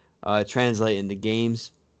translate into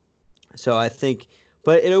games. So I think,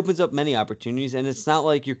 but it opens up many opportunities, and it's not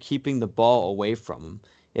like you're keeping the ball away from him.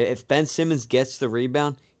 If Ben Simmons gets the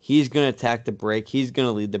rebound, he's going to attack the break. He's going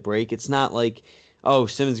to lead the break. It's not like, oh,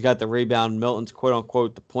 Simmons got the rebound. Milton's quote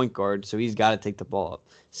unquote the point guard, so he's got to take the ball up.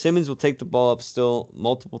 Simmons will take the ball up still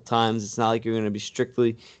multiple times. It's not like you're going to be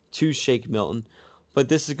strictly to Shake Milton, but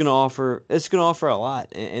this is going to offer. It's going to offer a lot,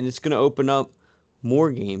 and it's going to open up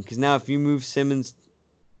more game because now if you move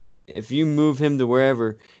him to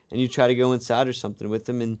wherever and you try to go inside or something with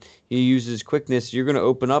him and he uses quickness, you're going to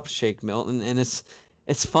open up Shake Milton. And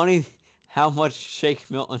it's funny how much Shake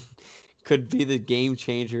Milton could be the game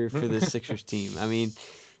changer for the Sixers team. I mean,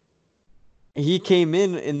 he came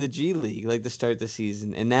in the G League like to start the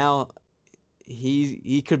season, and now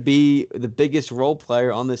he could be the biggest role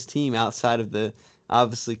player on this team outside of the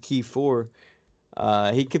obviously key four.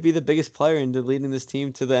 He could be the biggest player into leading this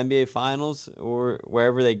team to the NBA Finals or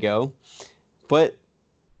wherever they go. But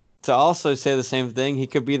to also say the same thing, he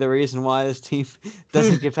could be the reason why this team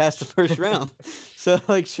doesn't get past the first round. So,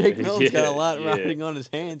 like, Shake Milton's got a lot riding on his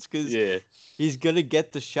hands because he's going to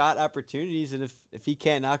get the shot opportunities. And if he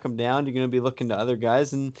can't knock them down, you're going to be looking to other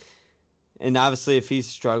guys. And obviously, if he's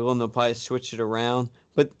struggling, they'll probably switch it around.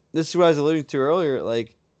 But this is what I was alluding to earlier.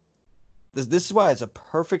 Like, this is why it's a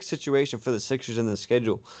perfect situation for the Sixers in the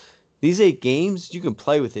schedule. These 8 games, you can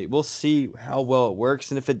play with it. We'll see how well it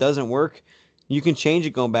works, and if it doesn't work, you can change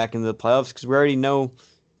it going back into the playoffs because we already know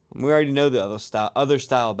the other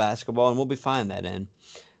style of basketball, and we'll be fine that end.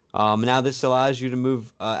 Now this allows you to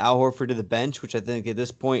move Al Horford to the bench, which I think at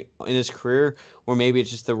this point in his career, or maybe it's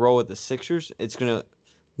just the role with the Sixers, it's gonna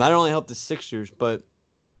not only help the Sixers but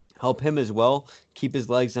help him as well, keep his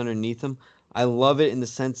legs underneath him. I love it in the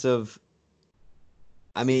sense of,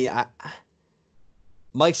 I mean,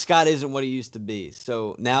 Mike Scott isn't what he used to be.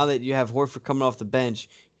 So now that you have Horford coming off the bench,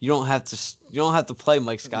 you don't have to play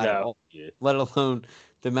Mike Scott at all, let alone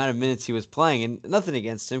the amount of minutes he was playing. And nothing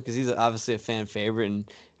against him because he's obviously a fan favorite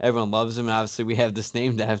and everyone loves him. And obviously we have this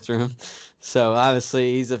named after him, so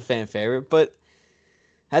obviously he's a fan favorite. But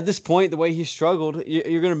at this point, the way he struggled,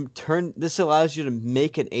 you're going to turn. This allows you to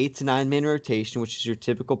make an 8 to 9 man rotation, which is your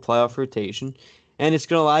typical playoff rotation, and it's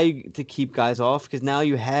going to allow you to keep guys off because now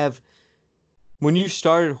you have. When you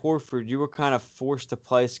started Horford, you were kind of forced to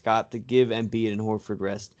play Scott to give Embiid and Horford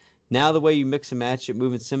rest. Now the way you mix and match it,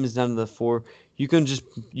 moving Simmons down to the 4, you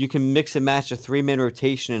can mix and match a 3-man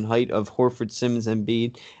rotation in height of Horford, Simmons, and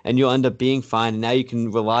Embiid, and you'll end up being fine. And now you can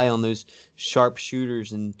rely on those sharp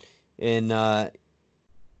shooters and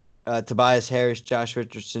Tobias Harris, Josh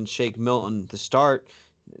Richardson, Shake Milton to start.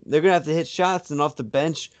 They're gonna have to hit shots, and off the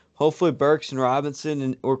bench, hopefully Burks and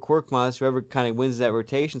Robinson or Korkmaz, whoever kind of wins that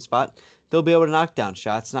rotation spot, they'll be able to knock down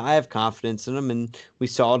shots. Now I have confidence in them, and we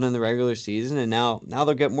saw it in the regular season, and now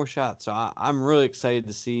they'll get more shots. So I'm really excited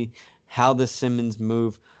to see how this Simmons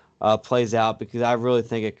move plays out because I really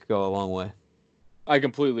think it could go a long way. I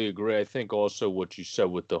completely agree. I think also what you said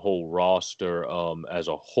with the whole roster as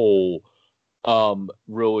a whole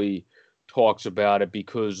really talks about it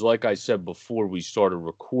because, like I said before we started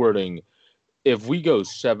recording, if we go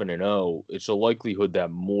 7-0, it's a likelihood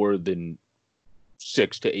that more than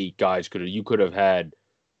 6 to 8 guys you could have had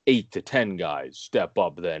 8 to 10 guys step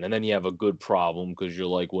up then, and then you have a good problem because you're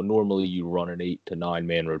like, well, normally you run an 8 to 9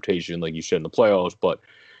 man rotation like you said in the playoffs, but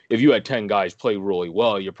if you had 10 guys play really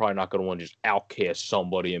well, you're probably not going to want to just outcast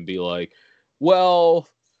somebody and be like, well,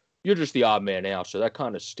 you're just the odd man out, so that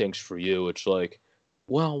kind of stinks for you. It's like,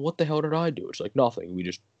 well, what the hell did I do? It's like nothing. We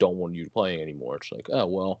just don't want you playing anymore. It's like, oh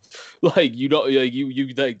well, like you don't like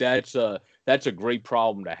you think that's a great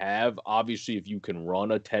problem to have. Obviously, if you can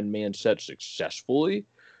run a 10-man set successfully,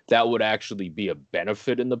 that would actually be a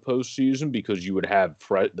benefit in the postseason because you would have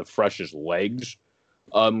the freshest legs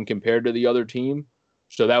compared to the other team.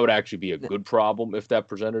 So that would actually be a good problem if that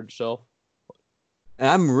presented itself. And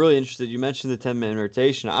I'm really interested. You mentioned the 10-man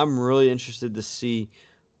rotation. I'm really interested to see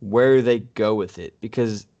where they go with it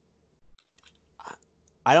because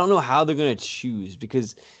I don't know how they're going to choose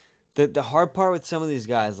because the hard part with some of these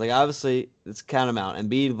guys, like obviously, let's count them out.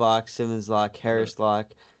 Embiid lock, Simmons lock, Harris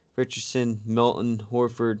lock, Richardson, Milton,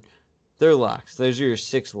 Horford. They're locks. Those are your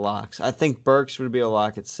 6 locks. I think Burks would be a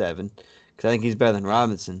lock at 7 because I think he's better than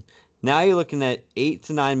Robinson. Now you're looking at 8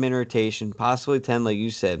 to 9-man rotation, possibly 10, like you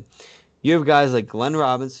said. You have guys like Glenn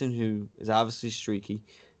Robinson, who is obviously streaky.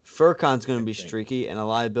 Furkan's going to be streaky and a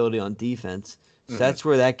liability on defense. So that's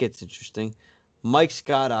where that gets interesting. Mike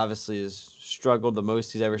Scott obviously has struggled the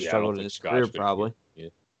most he's ever struggled in his career, probably. Yeah.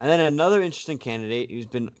 And then another interesting candidate who's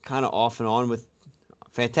been kind of off and on with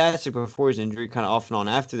fantastic before his injury, kind of off and on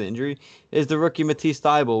after the injury, is the rookie Matisse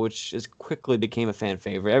Thybulle, which is quickly became a fan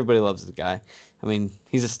favorite. Everybody loves the guy. I mean,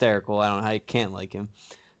 he's hysterical. I don't know how you can't like him.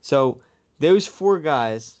 So those 4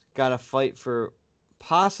 guys got to fight for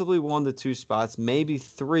possibly 1 to 2 spots, maybe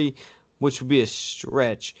 3, which would be a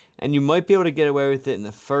stretch. And you might be able to get away with it in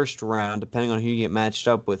the first round, depending on who you get matched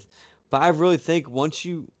up with. But I really think once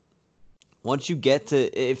you get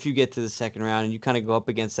to, if you get to the second round and you kind of go up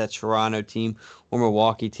against that Toronto team or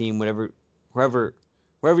Milwaukee team, wherever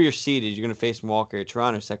you're seated, you're going to face Milwaukee or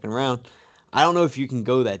Toronto second round. I don't know if you can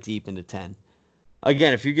go that deep into 10.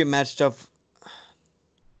 Again, if you get matched up,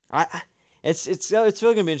 it's really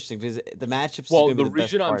going to be interesting because the matchups. Well, is the be the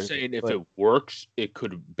reason best I'm part saying it, if it works, it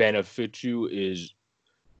could benefit you is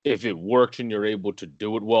if it works and you're able to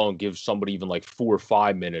do it well and give somebody even like 4 or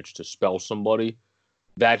 5 minutes to spell somebody,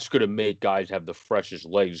 that's going to make guys have the freshest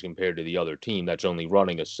legs compared to the other team that's only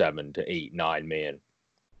running a 7 to 8, 9-man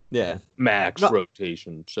max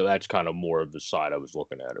rotation. So that's kind of more of the side I was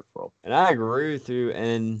looking at it from. And I agree with you.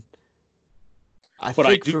 And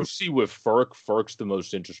I do see with Furk's the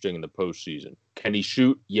most interesting in the postseason. Can he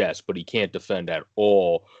shoot? Yes, but he can't defend at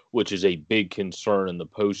all, which is a big concern in the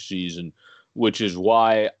postseason, which is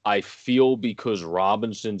why I feel because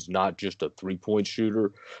Robinson's not just a three-point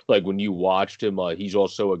shooter. Like when you watched him, he's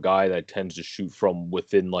also a guy that tends to shoot from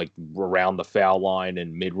within like around the foul line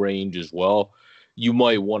and mid-range as well. You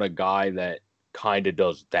might want a guy that kind of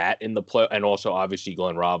does that in the play. And also, obviously,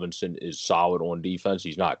 Glenn Robinson is solid on defense.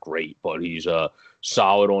 He's not great, but he's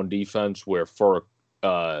solid on defense where Furk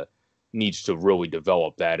needs to really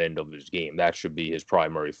develop that end of his game. That should be his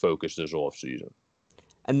primary focus this offseason.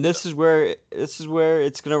 And this is where it's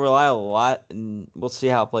going to rely a lot, and we'll see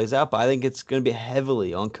how it plays out. But I think it's going to be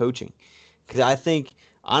heavily on coaching, because I think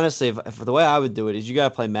honestly, if the way I would do it is you got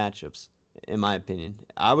to play matchups. In my opinion,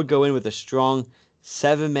 I would go in with a strong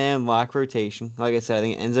 7-man lock rotation. Like I said, I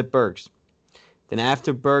think it ends at Burks. Then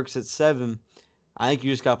after Burks at 7, I think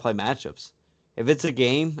you just got to play matchups. If it's a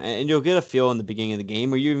game, and you'll get a feel in the beginning of the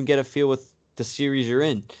game, or you even get a feel with the series you're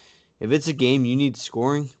in. If it's a game you need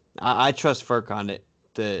scoring, I trust Furkan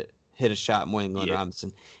to hit a shot more than Glenn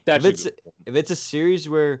Robinson. If it's a series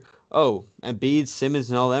where, Embiid, Simmons,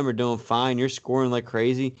 and all them are doing fine, you're scoring like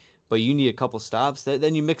crazy, but you need a couple stops,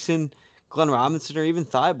 then you mix in Glenn Robinson or even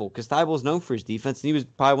Thybulle, because Thybulle is known for his defense, and he was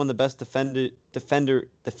probably one of the best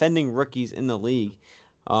defending rookies in the league,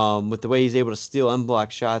 with the way he's able to steal and block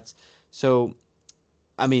shots. So,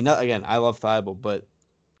 I mean, again, I love Thybulle, but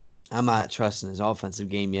I'm not trusting his offensive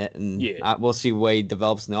game yet, and we'll see what he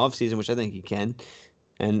develops in the offseason, which I think he can,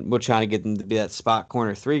 and we're trying to get him to be that spot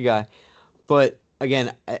corner 3 guy. But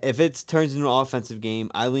again, if it turns into an offensive game,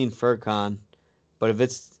 I lean Furkan, but if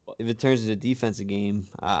it turns into a defensive game,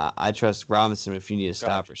 I trust Robinson if you need a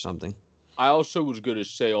stop or something. I also was going to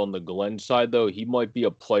say on the Glenn side, though, he might be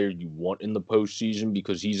a player you want in the postseason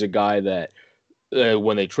because he's a guy that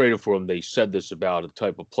when they traded for him, they said this about a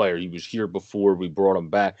type of player. He was here before we brought him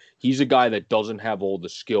back. He's a guy that doesn't have all the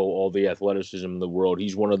skill, all the athleticism in the world.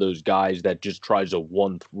 He's one of those guys that just tries to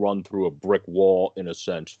run through a brick wall, in a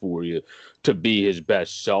sense, for you to be his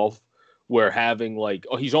best self. Where having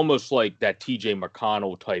he's almost like that TJ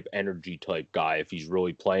McConnell type energy type guy if he's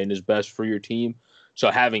really playing his best for your team. So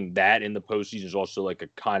having that in the postseason is also like a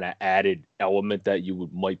kind of added element that you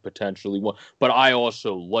might potentially want. But I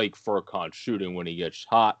also like Furkan shooting when he gets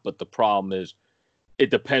hot. But the problem is it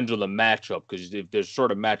depends on the matchup, because if there's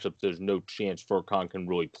sort of matchups, there's no chance Furkan can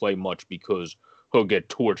really play much because he'll get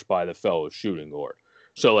torched by the fellow shooting guard.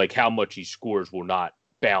 So how much he scores will not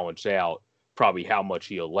balance out probably how much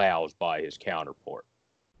he allows by his counterpart.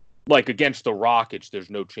 Like against the Rockets,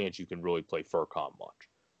 there's no chance you can really play Furkan much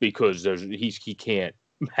because he can't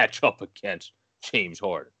match up against James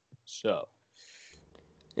Harden. So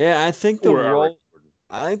yeah, I think the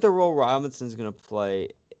role Robinson's gonna play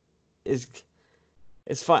is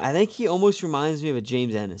fun. I think he almost reminds me of a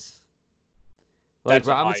James Ennis. Like that's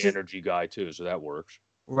a high energy guy too, so that works.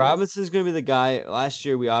 Robinson's gonna be the guy. Last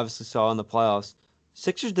year we obviously saw in the playoffs.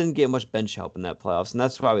 Sixers didn't get much bench help in that playoffs, and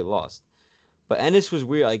that's why we lost. But Ennis was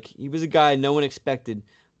weird. Like he was a guy no one expected,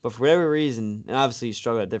 but for whatever reason, and obviously he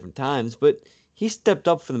struggled at different times, but he stepped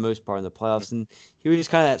up for the most part in the playoffs, and he was just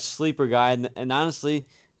kind of that sleeper guy. And honestly,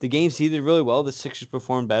 the games he did really well. The Sixers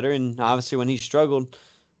performed better, and obviously when he struggled,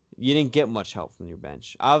 you didn't get much help from your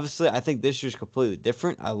bench. Obviously, I think this year's completely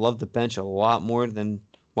different. I love the bench a lot more than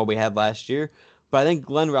what we had last year, but I think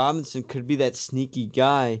Glenn Robinson could be that sneaky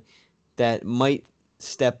guy that might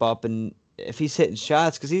step up and if he's hitting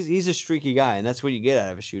shots, because he's a streaky guy, and that's what you get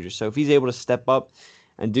out of a shooter. So if he's able to step up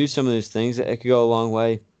and do some of those things, it could go a long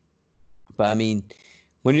way. But I mean,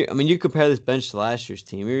 you compare this bench to last year's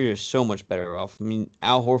team, you're just so much better off. I mean,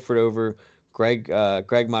 Al Horford over Greg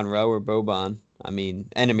Monroe or Boban. I mean,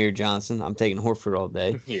 and Amir Johnson. I'm taking Horford all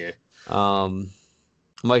day. Yeah.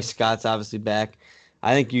 Mike Scott's obviously back.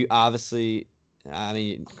 I think you obviously. I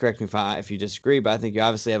mean, correct me if you disagree, but I think you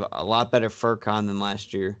obviously have a lot better Furkan than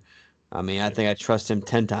last year. I mean, I think I trust him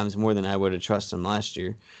 10 times more than I would have trusted him last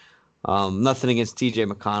year. Nothing against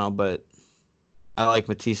TJ McConnell, but I like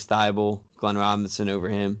Matisse Thybulle, Glenn Robinson over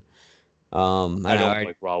him. I don't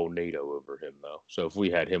like Raul Nato over him, though. So if we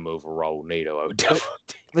had him over Raul Nato, I would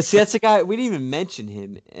definitely. But see, that's a guy, we didn't even mention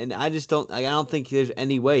him, and I just don't, I don't think there's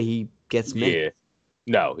any way he gets minutes. Yeah.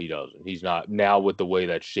 No, he doesn't. He's not. Now with the way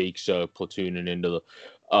that Shake's platooning into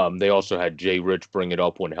the they also had Jay Rich bring it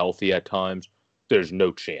up when healthy at times. There's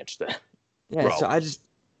no chance that. Yeah, so I just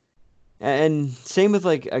and same with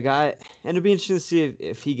like a guy and it'd be interesting to see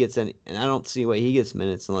if he gets any and I don't see why he gets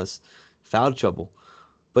minutes unless foul trouble.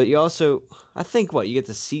 But you also I think you get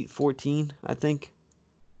to seat 14, I think.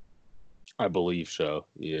 I believe so,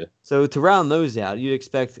 yeah. So to round those out, you'd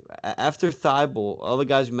expect after Thybulle, all the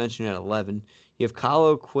guys you mentioned at 11, you have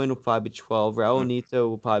Kyle Quinn will probably be 12, Raul Neto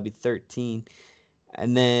will probably be 13,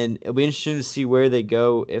 and then it'll be interesting to see where they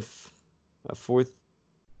go if a fourth.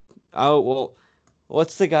 Oh well,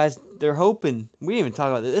 what's the guys they're hoping? We didn't even talk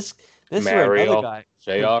about this. This is where another guy.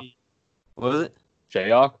 Shayok. What was it?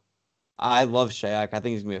 Shayok. I love Shayok. I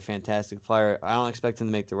think he's gonna be a fantastic player. I don't expect him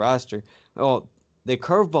to make the roster. Oh, the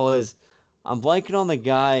curveball is. I'm blanking on the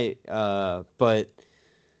guy, but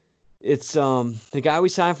it's the guy we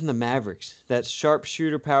signed from the Mavericks. That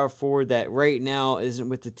sharpshooter power forward that right now isn't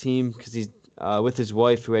with the team because he's with his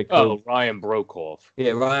wife who had COVID. Oh, Ryan Brokoff.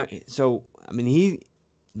 Yeah, Ryan. So I mean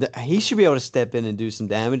he should be able to step in and do some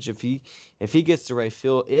damage if he gets the right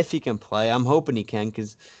feel, if he can play. I'm hoping he can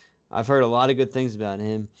because I've heard a lot of good things about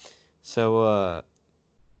him. So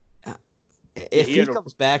if he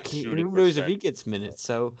comes back, who knows if he gets minutes.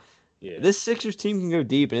 So. Yeah. This Sixers team can go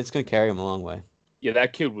deep, and it's going to carry him a long way. Yeah,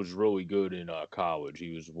 that kid was really good in college. He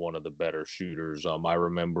was one of the better shooters. I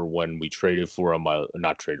remember when we traded for him,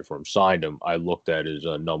 signed him. I looked at his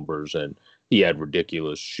numbers, and he had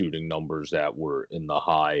ridiculous shooting numbers that were in the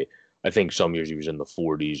high. I think some years he was in the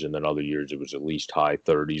 40s, and then other years it was at least high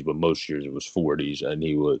 30s, but most years it was 40s, and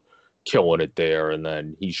he was killing it there. And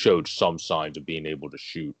then he showed some signs of being able to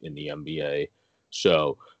shoot in the NBA.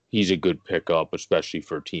 So he's a good pickup, especially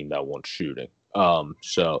for a team that wants shooting.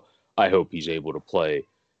 So I hope he's able to play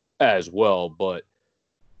as well. But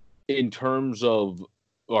in terms of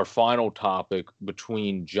our final topic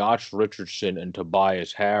between Josh Richardson and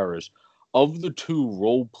Tobias Harris, of the two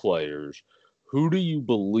role players, who do you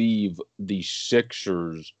believe the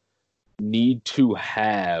Sixers need to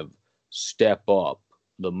have step up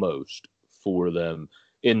the most for them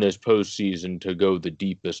in this postseason to go the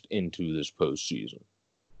deepest into this postseason?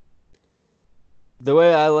 The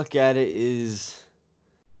way I look at it is,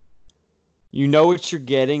 you know what you're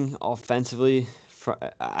getting offensively.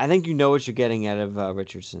 I think you know what you're getting out of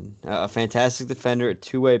Richardson. A fantastic defender, a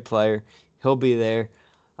two-way player. He'll be there.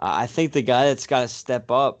 I think the guy that's got to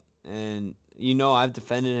step up, and I've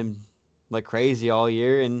defended him like crazy all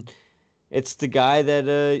year, and it's the guy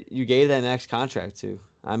that you gave that max contract to.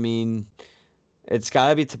 I mean, it's got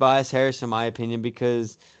to be Tobias Harris, in my opinion,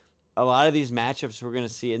 because a lot of these matchups we're going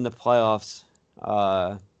to see in the playoffs,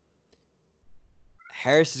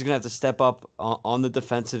 Harris is going to have to step up on the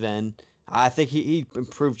defensive end. I think he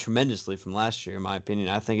improved tremendously from last year, in my opinion.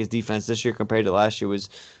 I think his defense this year compared to last year was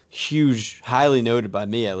huge, highly noted by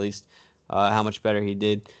me at least, how much better he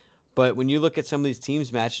did. But when you look at some of these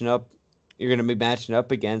teams matching up, you're going to be matching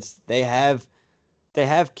up against. They have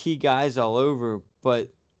key guys all over,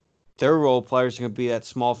 but their role players are going to be that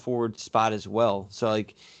small forward spot as well. So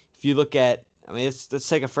like if you look at, I mean, let's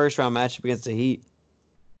take a first round matchup against the Heat.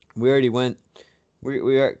 We already went.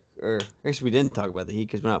 We are, or actually we didn't talk about the Heat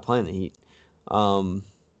because we're not playing the Heat. The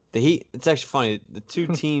Heat. It's actually funny. The two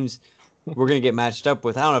teams we're gonna get matched up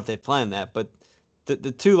with. I don't know if they planned that, but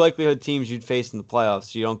the two likelihood teams you'd face in the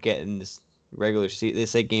playoffs, you don't get in this regular season.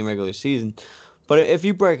 This 8-game regular season. But if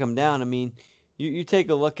you break them down, I mean, you take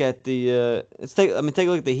a look at the. Take a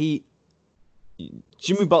look at the Heat.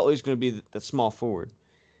 Jimmy Butler is going to be the small forward,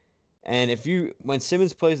 and when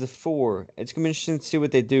Simmons plays the 4, it's going to be interesting to see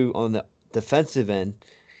what they do on the defensive end.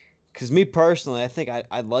 Because me personally, I think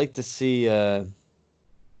I'd like to see. I'd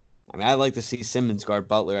like to see Simmons guard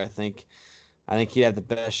Butler. I think he'd have the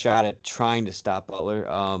best shot at trying to stop Butler.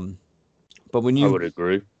 But I would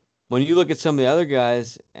agree. When you look at some of the other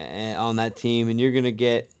guys on that team, and you're going to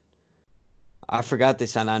get. I forgot they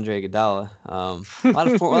signed Andre Iguodala. A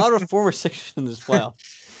lot of former Sixers in this playoff.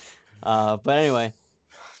 But anyway,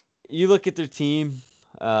 you look at their team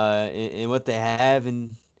and what they have,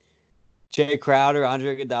 and Jay Crowder,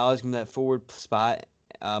 Andre Iguodala is in that forward spot.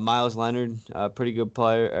 Miles Leonard, pretty good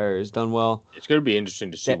player, or has done well. It's going to be interesting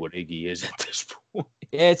to see what Iggy is at this point.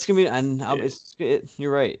 Yeah, it's going to be, and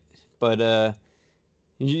you're right. But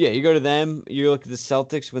you go to them. You look at the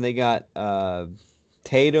Celtics when they got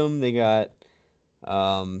Tatum, they got.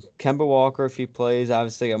 Kemba Walker, if he plays,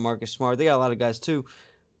 obviously they got Marcus Smart. They got a lot of guys too,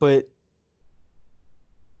 but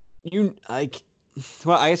I guess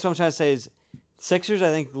what I'm trying to say is Sixers,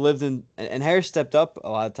 I think, lived in, and Harris stepped up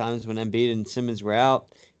a lot of times when Embiid and Simmons were out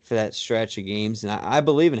for that stretch of games, and I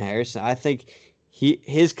believe in Harris. I think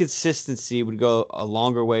his consistency would go a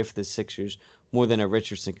longer way for the Sixers more than a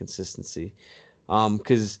Richardson consistency,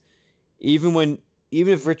 because even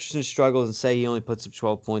if Richardson struggles and say he only puts up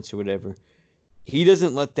 12 points or whatever. He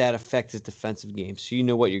doesn't let that affect his defensive game, so you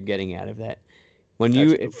know what you're getting out of that.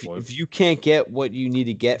 If you can't get what you need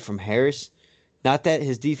to get from Harris, not that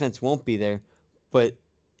his defense won't be there, but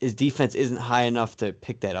his defense isn't high enough to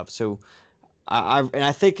pick that up. So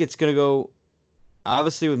I think it's gonna go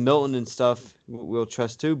obviously with Milton and stuff. We'll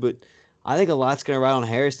trust too, but I think a lot's gonna ride on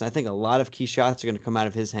Harris, and I think a lot of key shots are gonna come out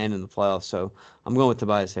of his hand in the playoffs. So I'm going with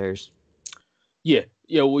Tobias Harris. Yeah.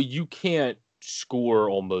 Well, you can't score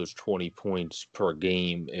almost 20 points per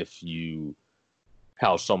game if you,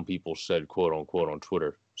 how some people said, quote unquote, on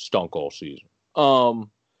Twitter, stunk all season.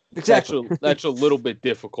 Exactly. That's a little bit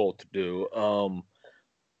difficult to do.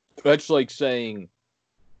 That's like saying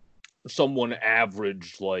someone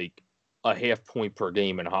averaged like a half point per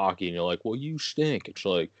game in hockey, and you're like, well, you stink. It's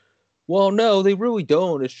like, well, no, they really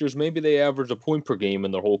don't. It's just maybe they average a point per game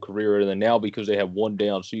in their whole career, and then now because they have one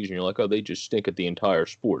down season, you're like, oh, they just stink at the entire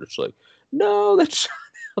sport. It's like, no, that's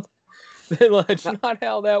not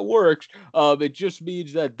how that works. It just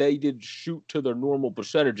means that they didn't shoot to their normal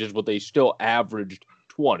percentages, but they still averaged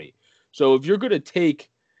 20. So if you're going to take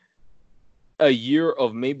a year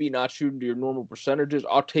of maybe not shooting to your normal percentages,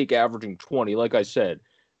 I'll take averaging 20. Like I said,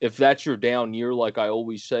 if that's your down year, like I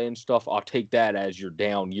always say and stuff, I'll take that as your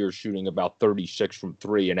down year, shooting about 36 from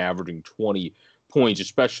 3 and averaging 20 points,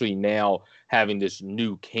 especially now having this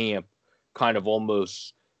new camp, kind of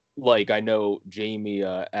almost like I know Jamie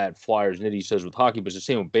at Flyers Nitty says with hockey, but it's the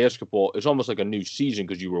same with basketball. It's almost like a new season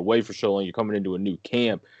because you were away for so long. You're coming into a new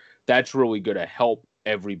camp. That's really going to help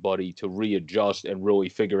everybody to readjust and really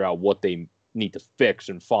figure out what they need to fix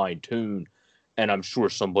and fine tune. And I'm sure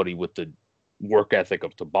somebody with the work ethic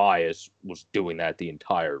of Tobias was doing that the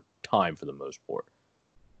entire time for the most part.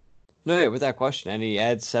 No, yeah, with that question, and he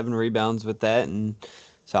adds 7 rebounds with that, and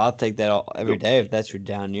so I'll take that every day if that's your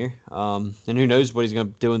down year. And who knows what he's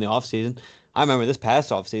going to do in the offseason. I remember this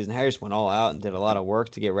past offseason, Harris went all out and did a lot of work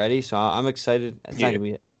to get ready, so I'm excited. It's not going to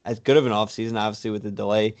be as good of an offseason, obviously, with the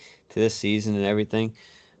delay to this season and everything.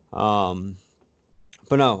 But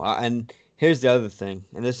no, and here's the other thing,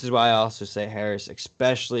 and this is why I also say Harris,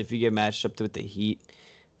 especially if you get matched up with the Heat,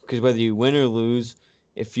 because whether you win or lose,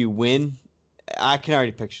 if you win, I can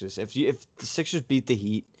already picture this. If the Sixers beat the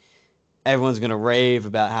Heat, everyone's going to rave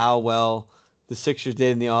about how well the Sixers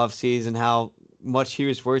did in the offseason, how much he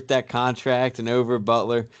was worth that contract and over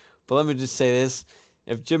Butler. But let me just say this.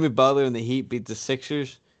 If Jimmy Butler and the Heat beat the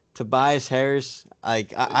Sixers, Tobias Harris, I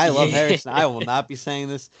love Harris, and I will not be saying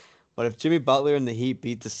this, but if Jimmy Butler and the Heat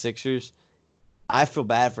beat the Sixers, I feel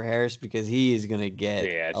bad for Harris because he is going to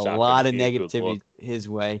get a lot of negativity his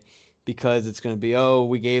way because it's going to be,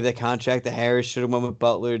 we gave that contract to Harris, should have went with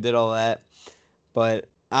Butler, did all that. But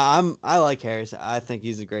I like Harris. I think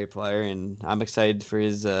he's a great player, and I'm excited for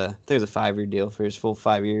his. There's a 5-year deal for his full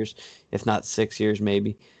 5 years, if not 6 years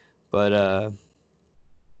maybe. But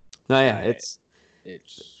no, yeah, It's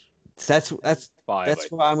that's that's five. that's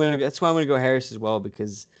why I'm gonna go Harris as well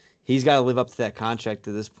because he's got to live up to that contract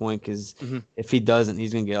at this point. Because Mhm. if he doesn't,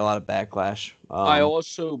 he's gonna get a lot of backlash. I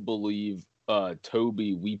also believe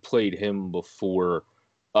Toby. We played him before.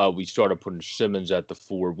 We started putting Simmons at the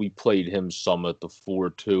 4. We played him some at the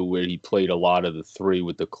 4 too, where he played a lot of the 3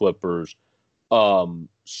 with the Clippers.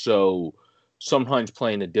 So sometimes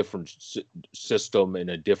playing a different system in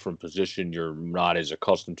a different position you're not as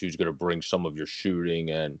accustomed to is going to bring some of your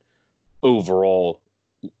shooting and overall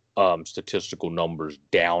statistical numbers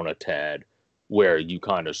down a tad. Where you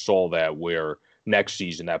kind of saw that, where next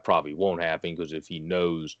season that probably won't happen because if he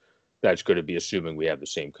knows that's going to be assuming we have the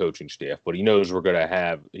same coaching staff, but he knows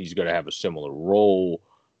he's going to have a similar role.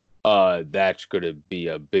 That's going to be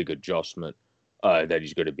a big adjustment that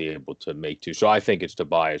he's going to be able to make too. So I think it's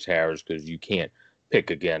Tobias Harris because you can't pick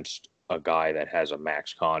against a guy that has a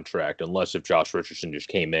max contract unless if Josh Richardson just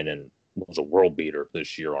came in and was a world beater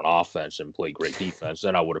this year on offense and played great defense,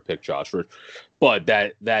 then I would have picked Josh Richardson. But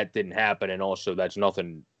that didn't happen, and also that's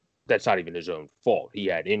nothing. That's not even his own fault. He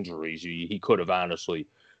had injuries. He could have honestly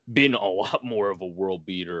been a lot more of a world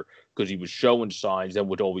beater because he was showing signs and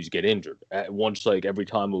would always get injured. At once, like every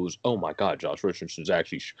time it was, oh my God, Josh Richardson's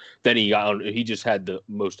actually. Then he just had the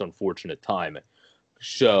most unfortunate timing.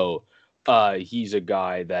 So he's a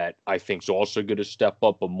guy that I think is also going to step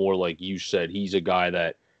up, but more like you said, he's a guy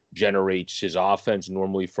that generates his offense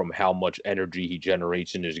normally from how much energy he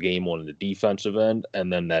generates in his game on the defensive end,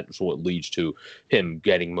 and then that's what leads to him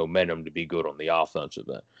getting momentum to be good on the offensive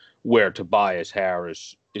end. Where Tobias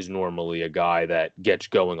Harris is normally a guy that gets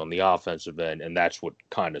going on the offensive end, and that's what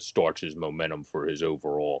kind of starts his momentum for his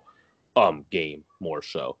overall game more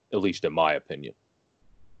so, at least in my opinion.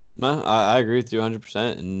 No, I agree with you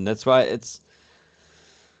 100%, and that's why it's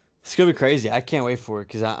gonna be crazy. I can't wait for it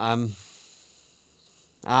because I'm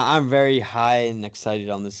very high and excited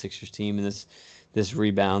on this Sixers team and this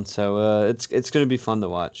rebound. So it's gonna be fun to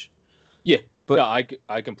watch. Yeah, no, But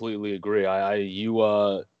I completely agree.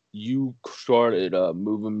 You started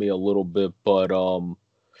moving me a little bit, but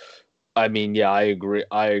I mean, yeah, I agree.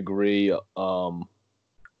 I agree. I'm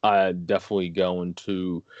definitely going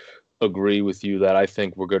to agree with you that I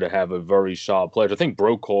think we're going to have a very solid player. I think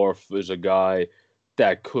Brokoff is a guy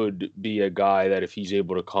that could be a guy that if he's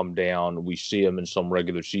able to come down, we see him in some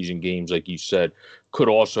regular season games, like you said, could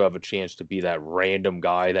also have a chance to be that random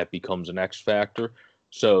guy that becomes an X factor.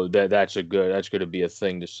 So that's going to be a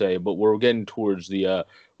thing to say. But we're getting towards the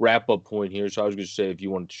wrap up point here. So I was going to say if you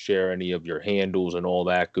want to share any of your handles and all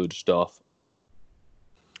that good stuff.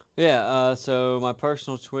 yeah, so my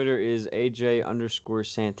personal Twitter is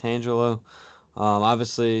AJ_Santangelo.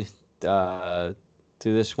 Obviously, through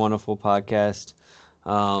this wonderful podcast,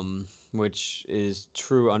 which is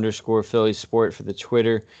true_Philly Sport for the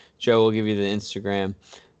Twitter. Joe will give you the Instagram.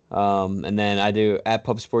 And then I do at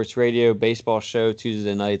Pub Sports Radio, baseball show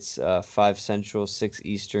Tuesday nights, 5 Central, 6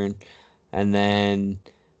 Eastern. And then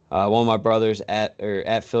one of my brothers at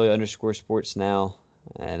Philly_Sports now.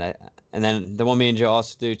 And then the one me and Joe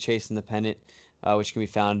also do, Chasing the Pennant, which can be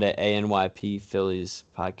found at ANYP Phillies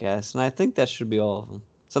podcast. And I think that should be all of them.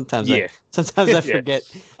 Sometimes Yeah. I Yeah. forget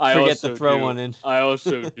to throw one in. I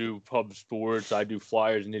also do Pub Sports. I do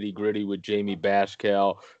Flyers Nitty Gritty with Jamie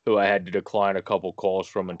Bascal, who I had to decline a couple calls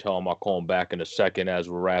from and tell him I'll call him back in a second as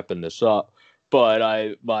we're wrapping this up.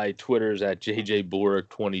 But my Twitter's at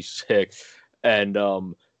JJBorick26. And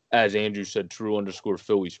as Andrew said,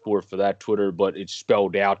 true_Philly Sport for that Twitter, but it's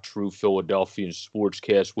spelled out True Philadelphian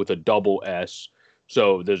Sportscast with a double S.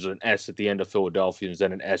 So there's an S at the end of Philadelphians,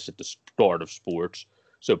 then an S at the start of sports.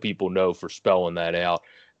 So people know for spelling that out.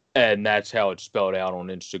 And that's how it's spelled out on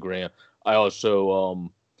Instagram. I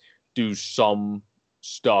also do some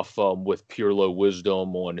stuff with Purelo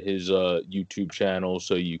Wisdom on his YouTube channel,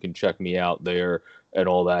 so you can check me out there and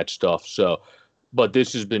all that stuff. So, but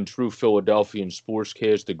this has been True Philadelphian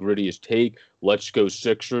Sportscast, the grittiest take. Let's go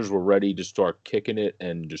Sixers. We're ready to start kicking it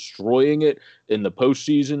and destroying it in the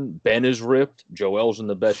postseason. Ben is ripped. Joel's in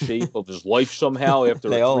the best shape of his life somehow after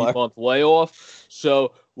a 3-month layoff.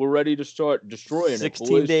 So we're ready to start destroying 16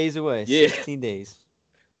 it, boys. days away. Yeah. 16 days.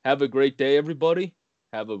 Have a great day, everybody.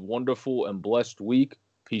 Have a wonderful and blessed week.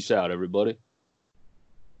 Peace out, everybody.